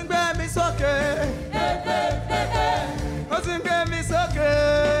 hey. One thing baby is okay. Hey, hey, hey, hey. One thing baby is okay.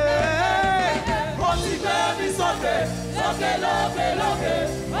 One thing baby is okay. Loke, loke, loke.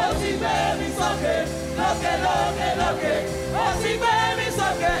 One thing baby is okay. Loke, loke, loke. One thing baby is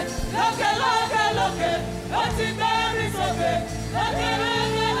okay. Loke, loke, loke. One thing baby is okay. Loke,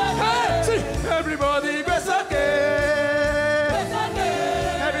 loke, loke. Hey, see, everybody gets okay.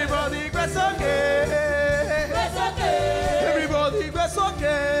 Everybody gets okay. Everybody gets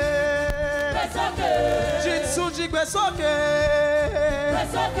okay. Jitsuji gets okay.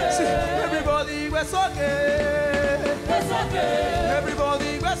 See, everybody gets okay.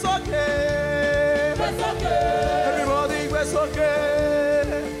 Everybody gets okay. Everybody gets okay.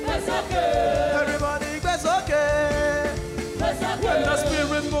 Everybody gets okay. When the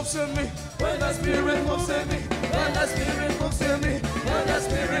Spirit moves in me, when the Spirit moves in me, when the Spirit moves in me, when the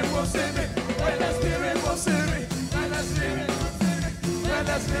Spirit moves in me, when the Spirit moves in me, when the Spirit moves in me, when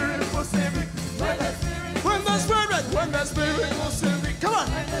the Spirit moves in me, when the Spirit moves in me, come on.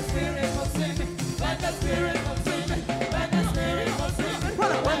 When the Spirit moves in me, when the Spirit moves in me, when the Spirit moves in me,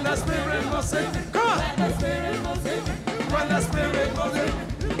 when the Spirit moves in me, come on. When the Spirit moves in me, when the Spirit moves in me.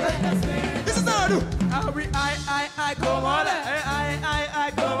 This is how I do. I come on.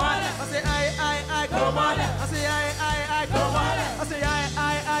 I come on. I say I come on. I say I come on. I say I come on. I say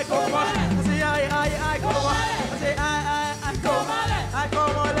I come on. I say I come on. I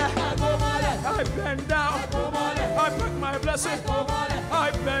come on. I bend down. I pack my blessing.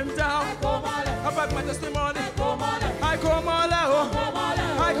 I bend down. I pack my testimony. I come on. I come on.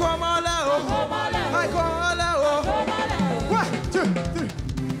 I come on. 1, 2, 3.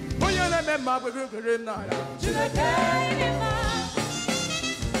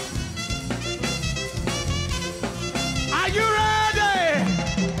 Are you ready?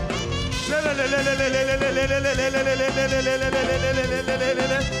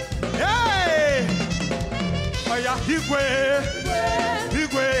 Hey! Aya igwe,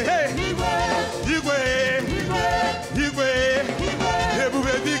 igwe, hey, igwe, igwe,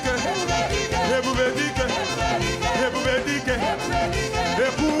 ebube dike, ebube dike, ebube dike,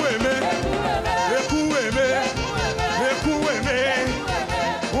 ekuweme, ekuweme, ekuweme,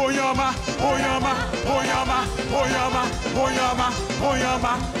 oyama, oyama, oyama, oyama, oyama,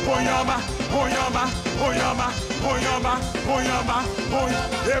 Oyama, Oyama, Oyama, Oyama, Oyama, Oyama, Oyama.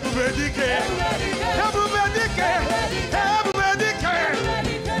 Everybody care. Everybody care. Everybody care.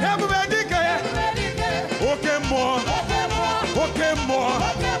 Everybody care. Okay, more. Okay, more.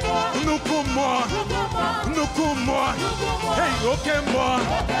 Nuku more. Nuku more. Hey, okay, more.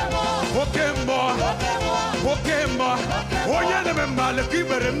 Okay, more. Okay, more. Oh, yeah, the member, the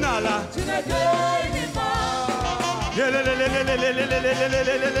keeper, the nala.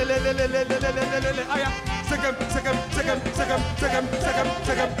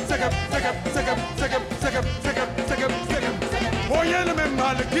 Oh, yeah, the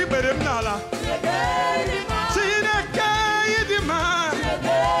member, the keeper, the nala.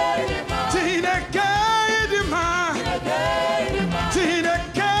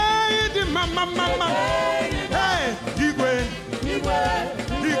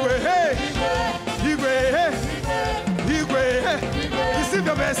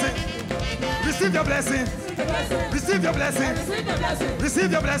 Receive your blessing. Receive your blessing.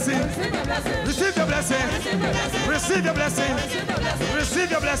 Receive your blessing. Receive your blessing. Receive your blessing. Receive your blessing. Receive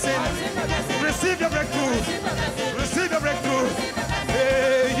your blessing. Receive your breakthrough. Receive your breakthrough.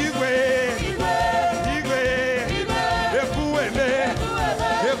 Hey, Igwe. Igwe. Ekueme.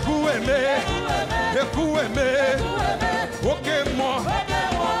 Ekueme. Ekueme. Okay, more.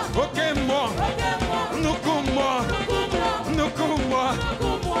 Okay, more. Nukuma. Nukuma.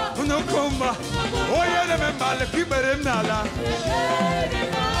 Nukuma. Oh, yeah, the member, the keeper, nala.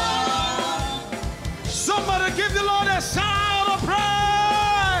 Somebody give the Lord a shout of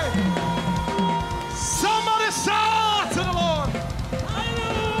praise. Somebody shout to the Lord.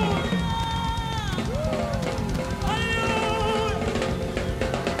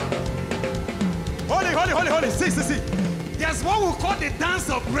 Holy. See. There's what we call the dance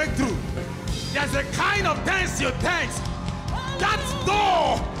of breakthrough. There's a kind of dance you dance. That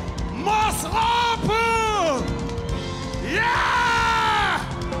door must open. Yeah.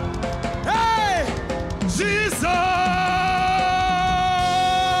 Hey, Jesus,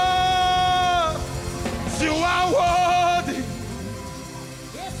 you are worthy.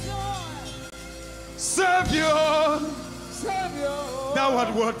 Yes, Lord. Savior, thou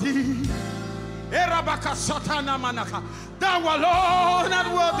art worthy. Thou alone art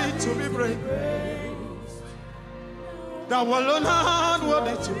worthy to be praised. Thou alone art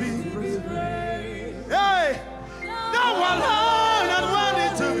worthy to be praised. Hey, thou alone art worthy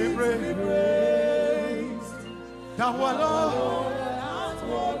to be praised. Thou alone art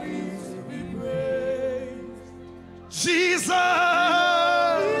worthy to be praised. Jesus,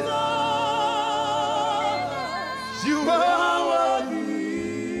 you are worthy.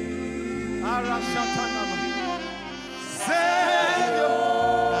 Savior,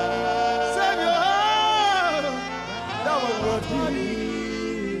 thou art worthy.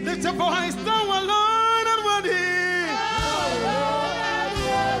 Lift your voice, thou alone art worthy.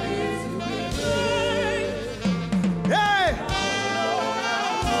 Hey,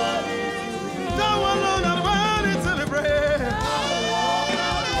 thou alone art worthy to be praised.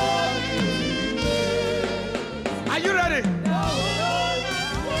 Are you ready?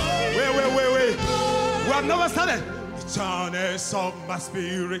 Wait. We have never started. The channels of my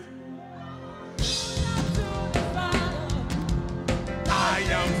spirit. I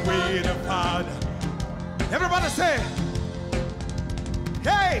am with the Father. Everybody say,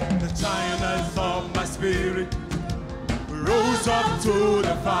 hey, the channels of my spirit rose up to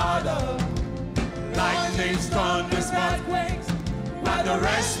the Father. Lightning, thunders, earthquakes, but the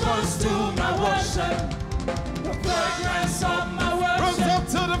response to my worship. The fragrance of my worship rose up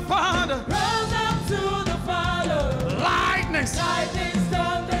to the Father. Rose up to the Father. Lightnings,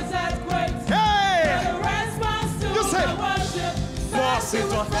 thunders, earthquakes. Hey, the response to my worship. Force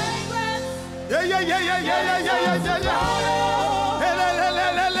it on. Yeah.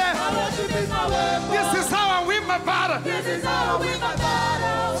 This is how I win my battle.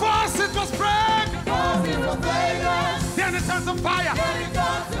 Force it was break. Then it turns to fire.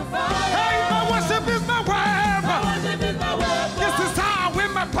 Hey, my worship is my weapon. This is how I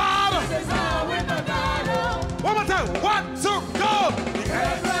win my battle. One more time. 1, 2, go. The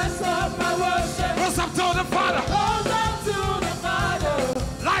fragrance of my worship rose up to the Father.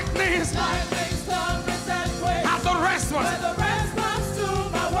 Lightnings, thunders, earthquakes. And the response to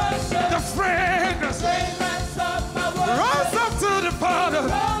my worship. The fragrance of my worship rose up to the Father.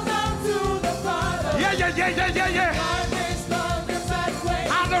 Yeah. Lightnings, thunders, earthquakes.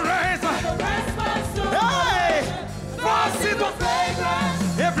 And the response to my worship.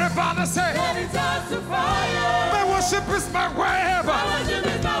 Everybody say, my worship is my weapon.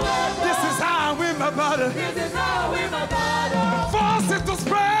 This is how I win my battle.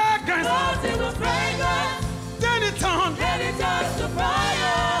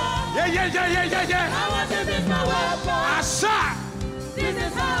 yeah. My worship is my weapon. I shout. This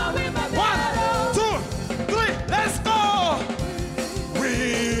is how I win my 1, battle. 2, 3, let's go.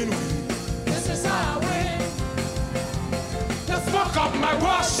 Win, win. This is how I win. The smoke of my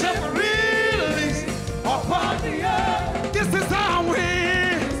worship release upon the earth. This is how I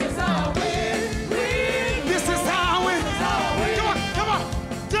win. This is how I win. Win. This is how I win. Come on, come on.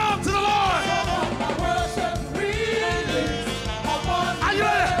 Down to the Lord. My worship release upon the Are you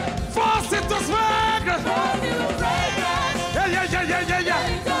ready? Force it to swag. earth. Yeah, yeah, yeah, yeah, yeah, yeah.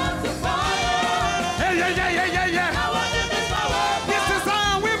 It comes to fire. Yeah, yeah, yeah, yeah, yeah, yeah. My worship is my weapon. This is how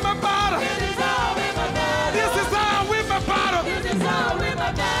I win my battle. This is how I win my battle. This is how I win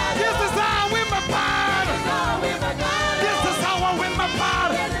my battle. This is how I win my battle. This is how I win my battle. This is how I win my battle. This is how I win my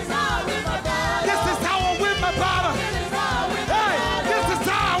battle. This is how I win my battle. This is how I win my battle. This is how I win my Hey, battle. this is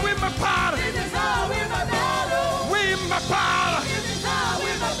how I win my battle. This is how I win my battle. Win my battle. This is how I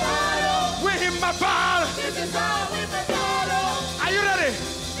win my battle. Win my battle. This is how I win my battle. Are you ready?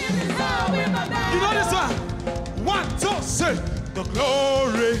 This is how I win my battle. You know this one? 1, 2, 3. The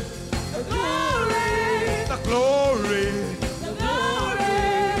glory, The glory, the glory, the glory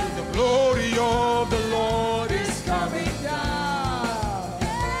the glory of the Lord is. is coming down.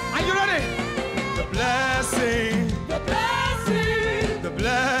 Are you ready? The blessing, The blessing, the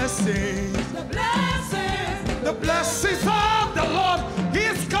blessing, the blessing, the blessings of the Lord.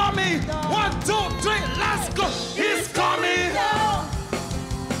 He's coming. 1, 2, 3. Let's go. He's coming. down.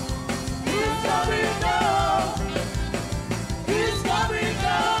 He's coming down. He's coming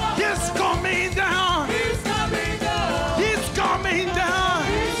down. He's coming down. He's coming down.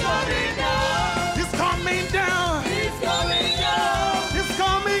 He's coming down. He's coming down. He's coming down. He's coming down. He's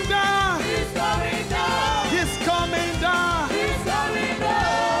coming down. He's coming down. He's coming down. He's coming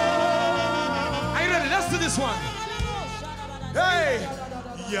down. Are you ready? Let's do this one. Hey,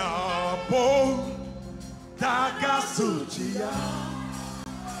 Yabo Dagasuchia.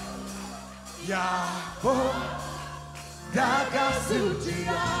 Yabo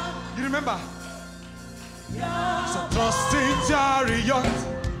Dagasuchia. You remember? Some trust in chariot,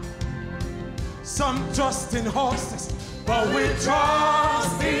 some trust in horses, but we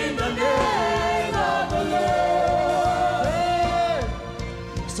trust in the name of the Lord.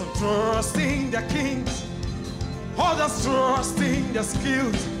 Some trust in the kings, others trust in their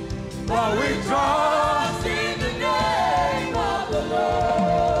skills, but we trust in the name of the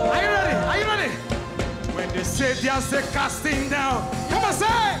Lord. Are you ready? Are you ready? When they say there's a casting down, come on, say! I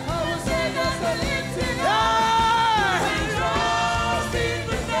will say there's a lifting up. Yeah! We trust in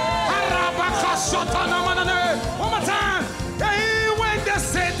the name. One more time. Hey, when they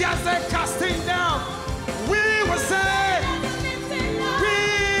say there's a casting down, we will say,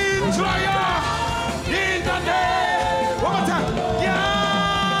 we triumph in the name. One more time.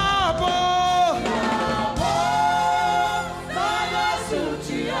 Yabo.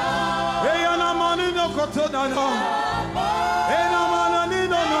 Hey, anamani no koto na no. Hey, namanani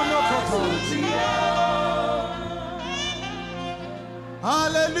no koto.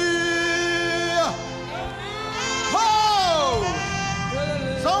 Hallelujah. Oh!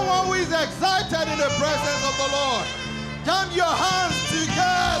 Someone who is excited in the presence of the Lord, jam your hands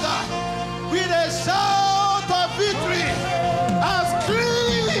together with a shout of victory and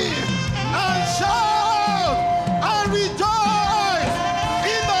scream and shout and rejoice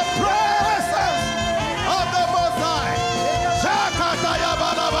in the presence of the Most High. Shakataya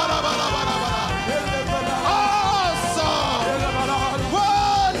bada bada bada bada bada. Awesome!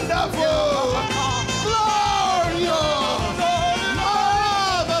 Wonderful! Glorious!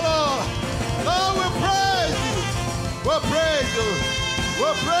 Marvelous! Lord, we praise you! We praise you! We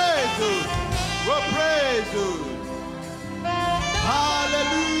praise you! We praise you!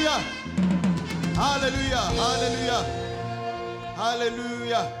 Hallelujah! Hallelujah! Hallelujah!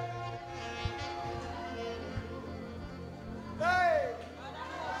 Hallelujah!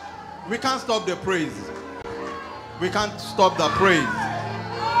 We can't stop the praise. We can't stop the praise.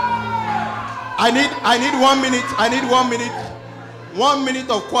 I need 1 minute. I need 1 minute. 1 minute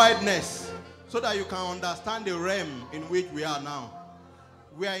of quietness so that you can understand the realm in which we are now.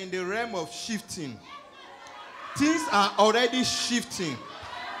 We are in the realm of shifting. Things are already shifting.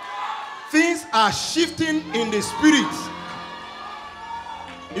 Things are shifting in the spirit.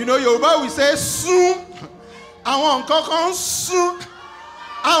 You know, Yoruba will say soon. Àwọn nǹkan kan sún.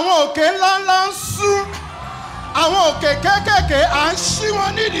 Àwọn òkè ńláńlá ń sún. Àwọn òkè kékèké à ń ṣí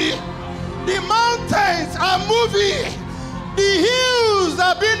wọn nídìí. The mountains are moving. The hills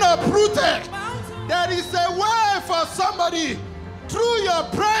are being uprooted. There is a way for somebody through your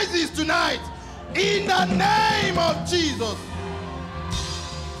praises tonight. In the name of Jesus.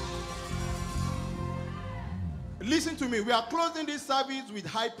 Listen to me. We are closing this service with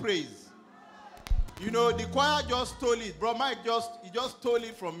high praise. You know, the choir just stole it. Bro Mike just stole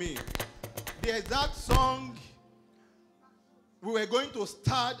it from me. The exact song we were going to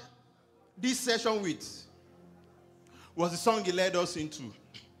start this session with was the song he led us into.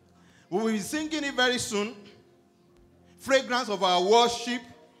 We will be singing it very soon. Fragrance of our worship.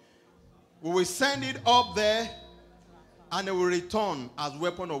 We will send it up there and it will return as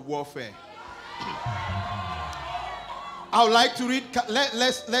weapon of warfare. I would like to read,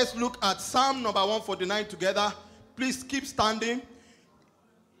 let's look at Psalm number 149 together. Please keep standing.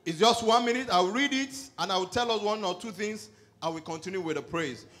 It's just 1 minute. I'll read it and I will tell us one or two things and we continue with the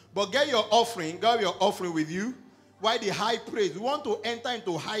praise. But get your offering with you. Why the high praise? We want to enter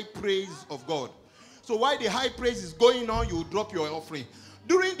into high praise of God. So while the high praise is going on, you will drop your offering.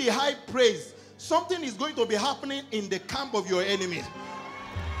 During the high praise, something is going to be happening in the camp of your enemies.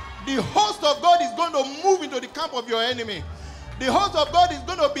 The host of God is going to move into the camp of your enemy. The host of God is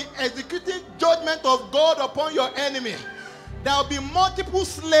going to be executing judgment of God upon your enemy. There will be multiple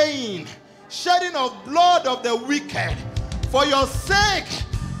slaying, shedding of blood of the wicked. For your sake,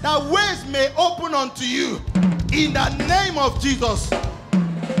 that ways may open unto you. In the name of Jesus.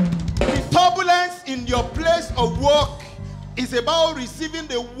 The turbulence in your place of work is about receiving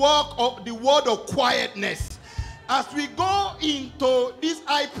the word of quietness. As we go into this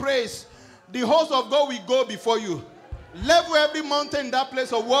high praise, the host of God will go before you. Level every mountain in that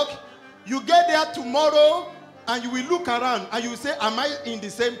place of work. You get there tomorrow and you will look around and you will say, am I in the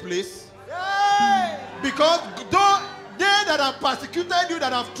same place? Yay! Because they that have persecuted you,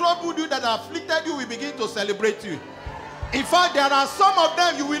 that have troubled you, that have afflicted you, will begin to celebrate you. In fact, there are some of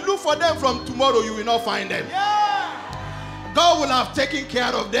them, you will look for them from tomorrow, you will not find them. Yeah! God will have taken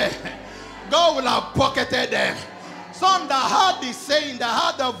care of them. God will have pocketed them. Some that had the saying, that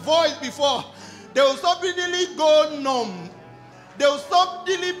had the voice before, they will suddenly go numb. They will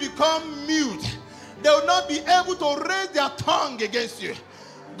suddenly become mute. They will not be able to raise their tongue against you.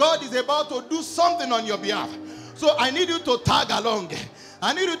 God is about to do something on your behalf. So I need you to tag along.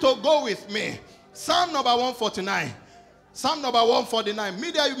 I need you to go with me. Psalm number 149. Psalm number 149.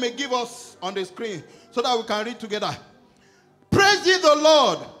 Media, you may give us on the screen so that we can read together. Praise ye the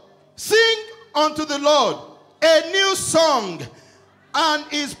Lord. Sing unto the Lord a new song, and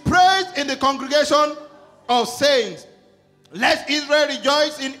his praise in the congregation of saints. Let Israel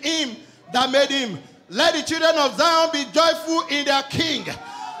rejoice in him that made him. Let the children of Zion be joyful in their king.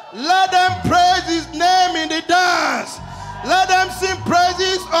 Let them praise his name in the dance. Let them sing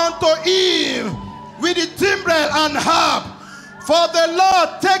praises unto him with the timbrel and harp. For the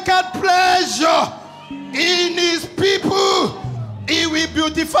Lord taketh pleasure in his people. He will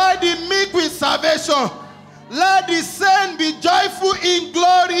beautify the meek with salvation. Let the saints be joyful in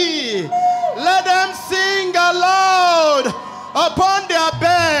glory. Let them sing aloud upon their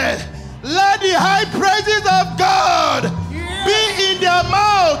bed. Let the high praises of God be in their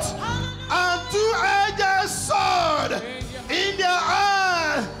mouth, and two-edged sword in their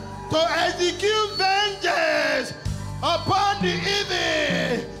hand to execute vengeance upon the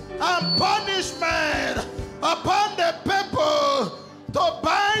evil and punishment upon the people, to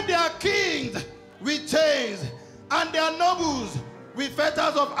bind their kings with chains and their nobles with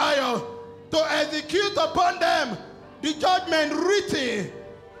fetters of iron, to execute upon them the judgment written.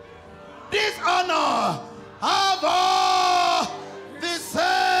 This honor have all the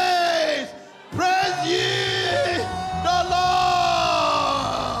saints. Praise ye the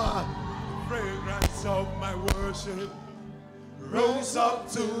Lord. Fragrance of my worship rose up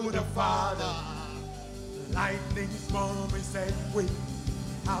to the Father. Lightning's moment said, "Wait."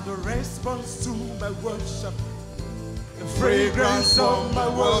 How the response to my worship, the fragrance of my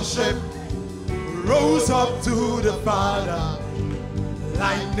worship rose up to the Father.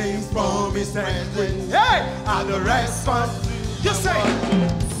 Lightning's promise and wind. Hey! How the response, you say,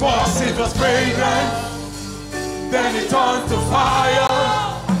 first it was fragrant, then it turned to fire.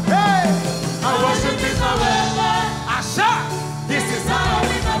 Hey! I worship is my weapon. I shout, this is how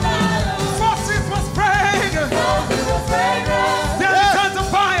we my battle. First it was fragrant, then it turned to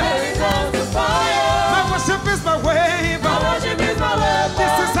fire. My worship is my weapon. My worship is my weapon.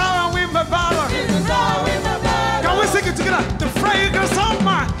 This is how I win my battle. This is how I win my battle. Can we sing it together? The fragrance of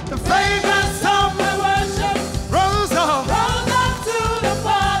my worship rose up to the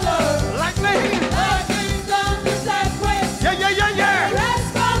Father. Lightning, lightning down the side way. Yeah, yeah, yeah, yeah.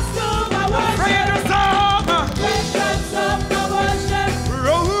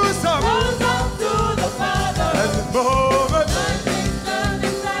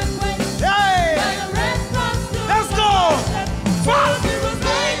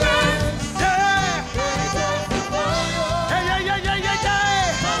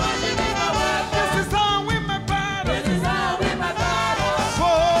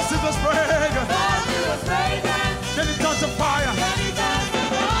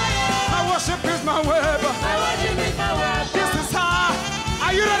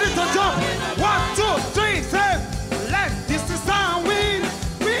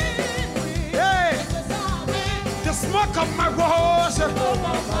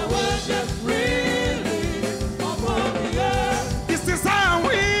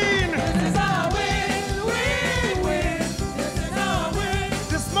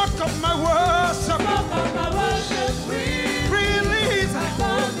 my worship. Release.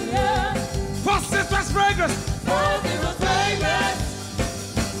 For sisters fragrance.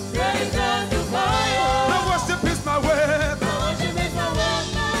 My worship is my weapon.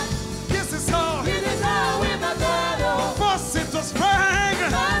 This is all. For sisters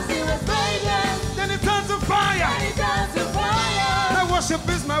fragrance. Then it turns to fire. My worship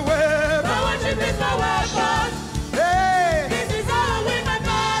is my weapon. Hey. This is how I win my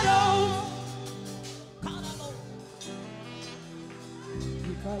battle.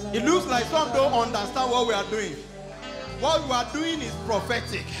 It looks like some don't understand what we are doing. What we are doing is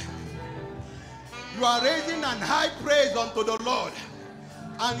prophetic. You are raising an high praise unto the Lord.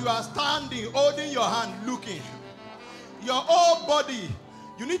 And you are standing, holding your hand, looking. Your whole body,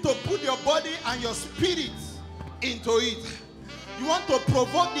 you need to put your body and your spirit into it. You want to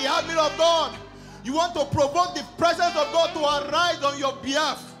provoke the army of God. You want to provoke the presence of God to arise on your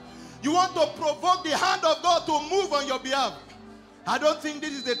behalf. You want to provoke the hand of God to move on your behalf. I don't think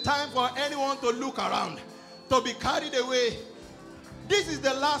this is the time for anyone to look around, to be carried away. This is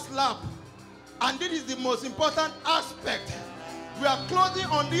the last lap. And this is the most important aspect. We are closing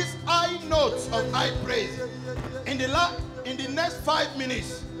on these high notes of high praise. In the next 5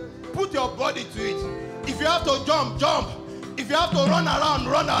 minutes, put your body to it. If you have to jump, jump. If you have to run around,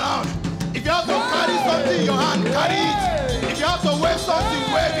 run around. If you have to carry something in your hand, carry it. If you have to wave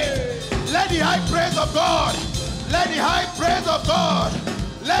something, wave it. Let the high praise of God, let the high praise of God,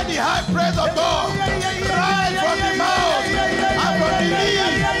 let the high praise of God rise from the mouth and from the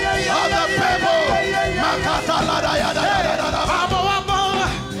knees of the people.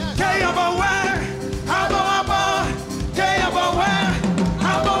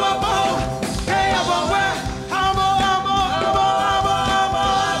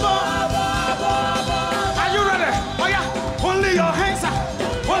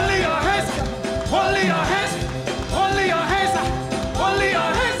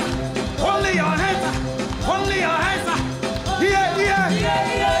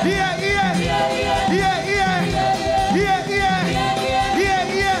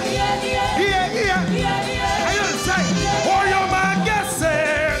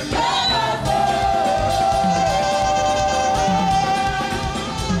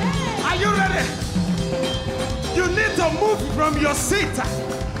 From your seat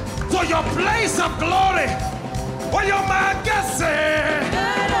to your place of glory. When your man gets there.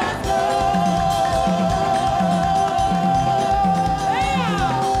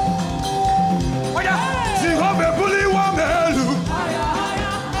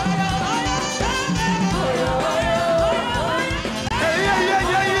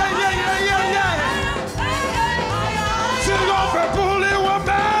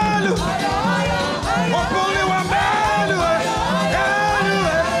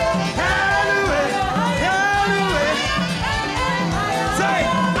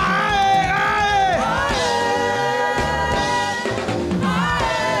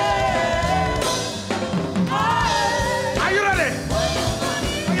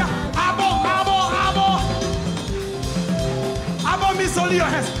 Only your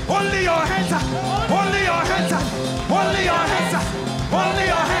hands, only your hands, only your hands, only your hands, only your hands, only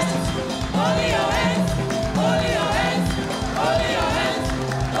your hands, only your hands, only your hands,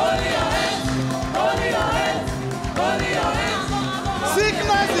 only your hands, only your hands, only your hands.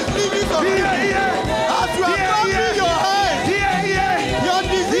 Sickness is leaving from you. As you are clapping your hands, your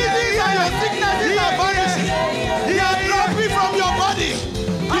diseases and your sicknesses are vanishing. They are dropping from your body.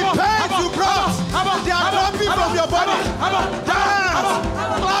 The pains you brought, they are dropping from your body.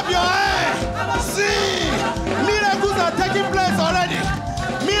 Clap your hands. See, miracles are taking place already.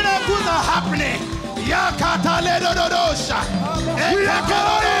 Miracles are happening. We are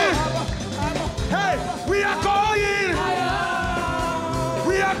going. Hey, we are going.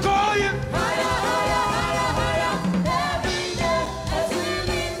 We are going.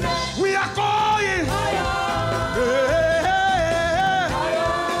 We are going.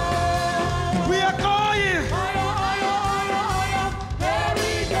 We are going.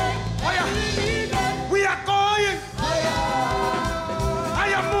 We are going. I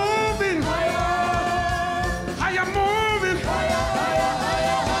am moving. I am moving.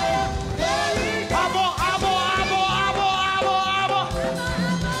 Abo.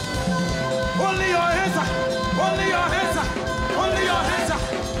 Only your hands. Only your hands. Only your hands.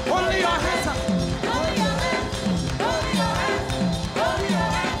 Only your hands.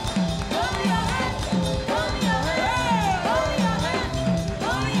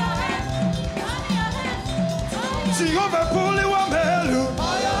 Jehovah pulling one melu.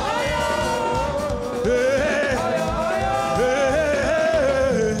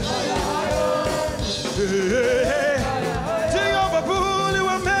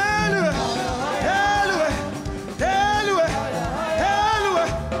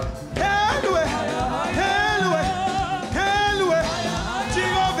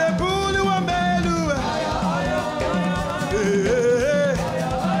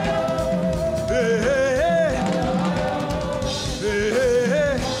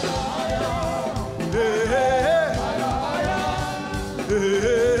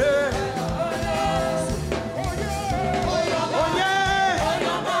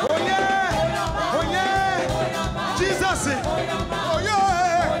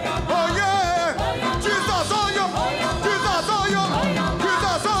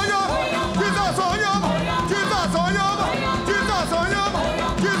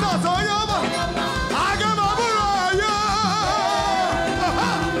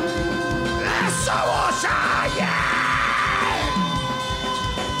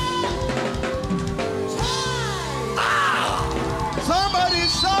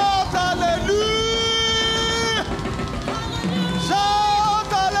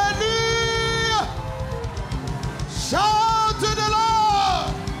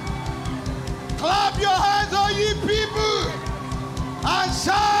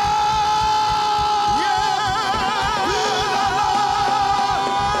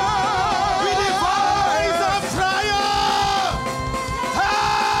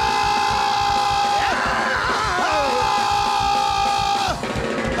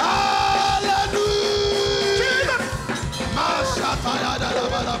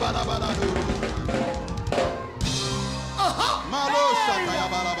 Sataya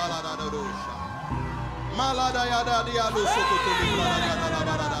Balabala Dosha. Malada Yada Dialo Sokoto.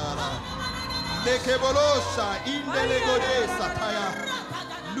 Nekebolosha Indelegode Sataya.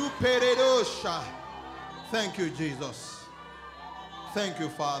 Luperedosha. Thank you, Jesus. Thank you,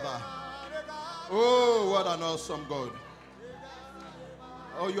 Father. Oh, what an awesome God.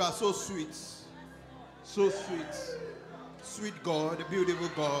 Oh, you are so sweet. So sweet. Sweet God, beautiful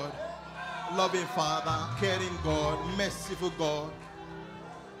God, loving Father, caring God, merciful God.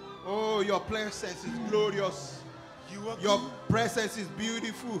 Oh, your presence is glorious. Your presence is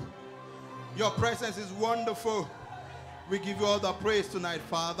beautiful. Your presence is wonderful. We give you all the praise tonight,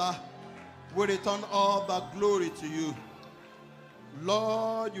 Father. We return all the glory to you.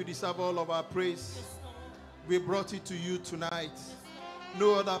 Lord, you deserve all of our praise. We brought it to you tonight.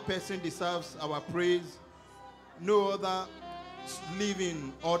 No other person deserves our praise. No other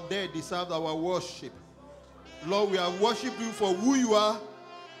living or dead deserves our worship. Lord, we have worshipped you for who you are.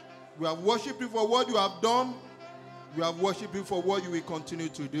 We have worshipped you for what you have done. We have worshipped you for what you will continue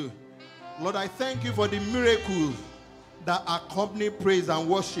to do. Lord, I thank you for the miracles that accompany praise and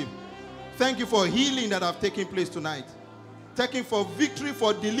worship. Thank you for healing that have taken place tonight. Thank you for victory,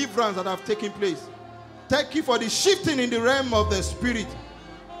 for deliverance that have taken place. Thank you for the shifting in the realm of the spirit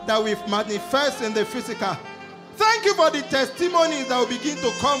that will manifest in the physical. Thank you for the testimonies that will begin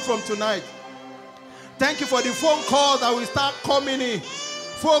to come from tonight. Thank you for the phone calls that will start coming in.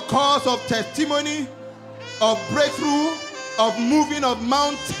 Phone calls of testimony, of breakthrough, of moving of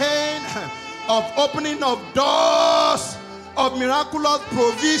mountain, of opening of doors, of miraculous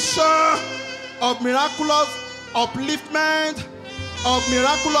provision, of miraculous upliftment, of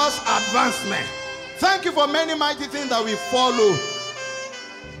miraculous advancement. Thank you for many mighty things that will follow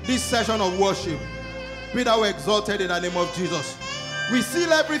this session of worship. Be thou exalted in the name of Jesus. We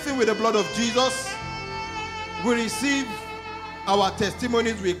seal everything with the blood of Jesus. We receive our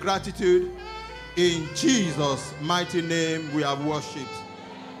testimonies with gratitude. In Jesus' mighty name we have worshipped.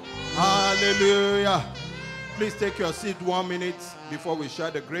 Hallelujah. Please take your seat 1 minute before we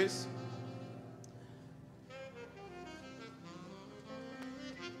share the grace.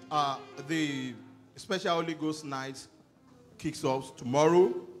 The Special Holy Ghost night kicks off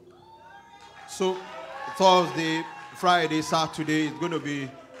tomorrow. So Thursday, Friday, Saturday is going to be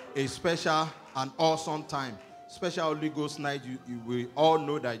a special and awesome time. Special Holy Ghost night, you will all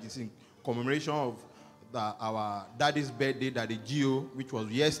know that it's in commemoration of our daddy's birthday, Daddy Gio, which was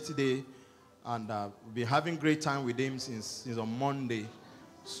yesterday. And we'll be having great time with him since on Monday.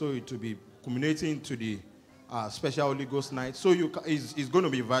 So it will be culminating to the Special Holy Ghost night. So it's going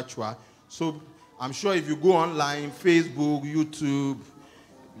to be virtual. So I'm sure if you go online, Facebook, YouTube,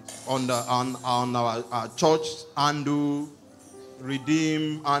 on our church handle,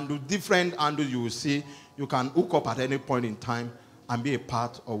 Redeem handle, different handles you will see, you can hook up at any point in time and be a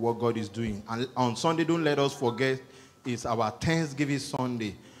part of what God is doing. And on Sunday, don't let us forget, it's our Thanksgiving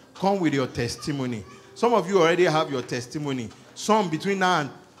Sunday. Come with your testimony. Some of you already have your testimony. Some between now and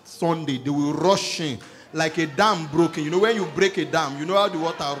Sunday, they will rush in like a dam broken. You know, when you break a dam, you know how the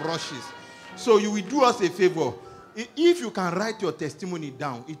water rushes. So you will do us a favor. If you can write your testimony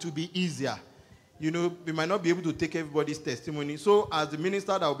down, it will be easier. You know, we might not be able to take everybody's testimony. So as the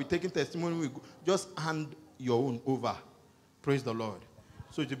minister that will be taking testimony, we just hand your own over. Praise the Lord.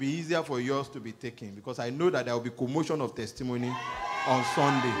 So it will be easier for yours to be taken, because I know that there will be commotion of testimony on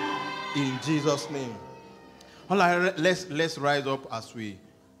Sunday. In Jesus' name. All right, let's rise up as we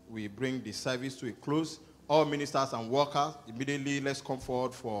bring the service to a close. All ministers and workers, immediately let's come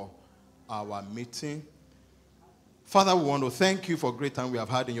forward for our meeting. Father, we want to thank you for great time we have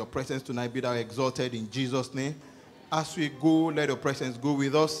had in your presence tonight. Be thou exalted in Jesus' name. As we go, let your presence go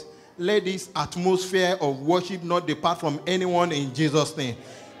with us. Let this atmosphere of worship not depart from anyone in Jesus' name.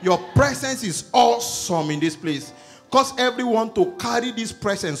 Your presence is awesome in this place. Cause everyone to carry this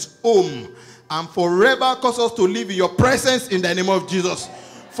presence home and forever cause us to live in your presence in the name of Jesus.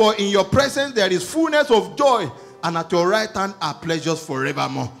 For in your presence there is fullness of joy, and at your right hand are pleasures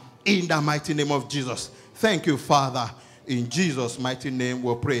forevermore. In the mighty name of Jesus. Thank you, Father. In Jesus' mighty name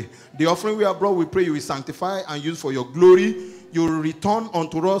we'll pray. The offering we have brought, we pray you will sanctify and use for your glory. You will return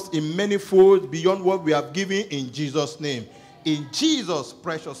unto us in many folds beyond what we have given, in Jesus' name. In Jesus'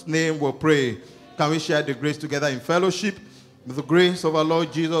 precious name we'll pray. Can we share the grace together in fellowship? With the grace of our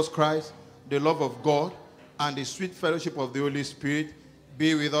Lord Jesus Christ, the love of God, and the sweet fellowship of the Holy Spirit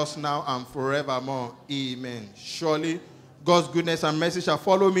be with us now and forevermore. Amen. Surely God's goodness and mercy shall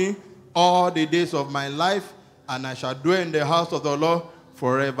follow me all the days of my life, and I shall dwell in the house of the Lord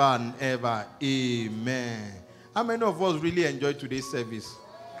forever and ever. Amen. How many of us really enjoyed today's service?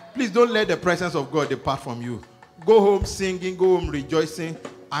 Please don't let the presence of God depart from you. Go home singing, go home rejoicing,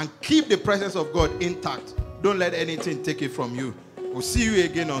 and keep the presence of God intact. Don't let anything take it from you. We'll see you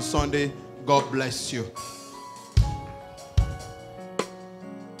again on Sunday. God bless you.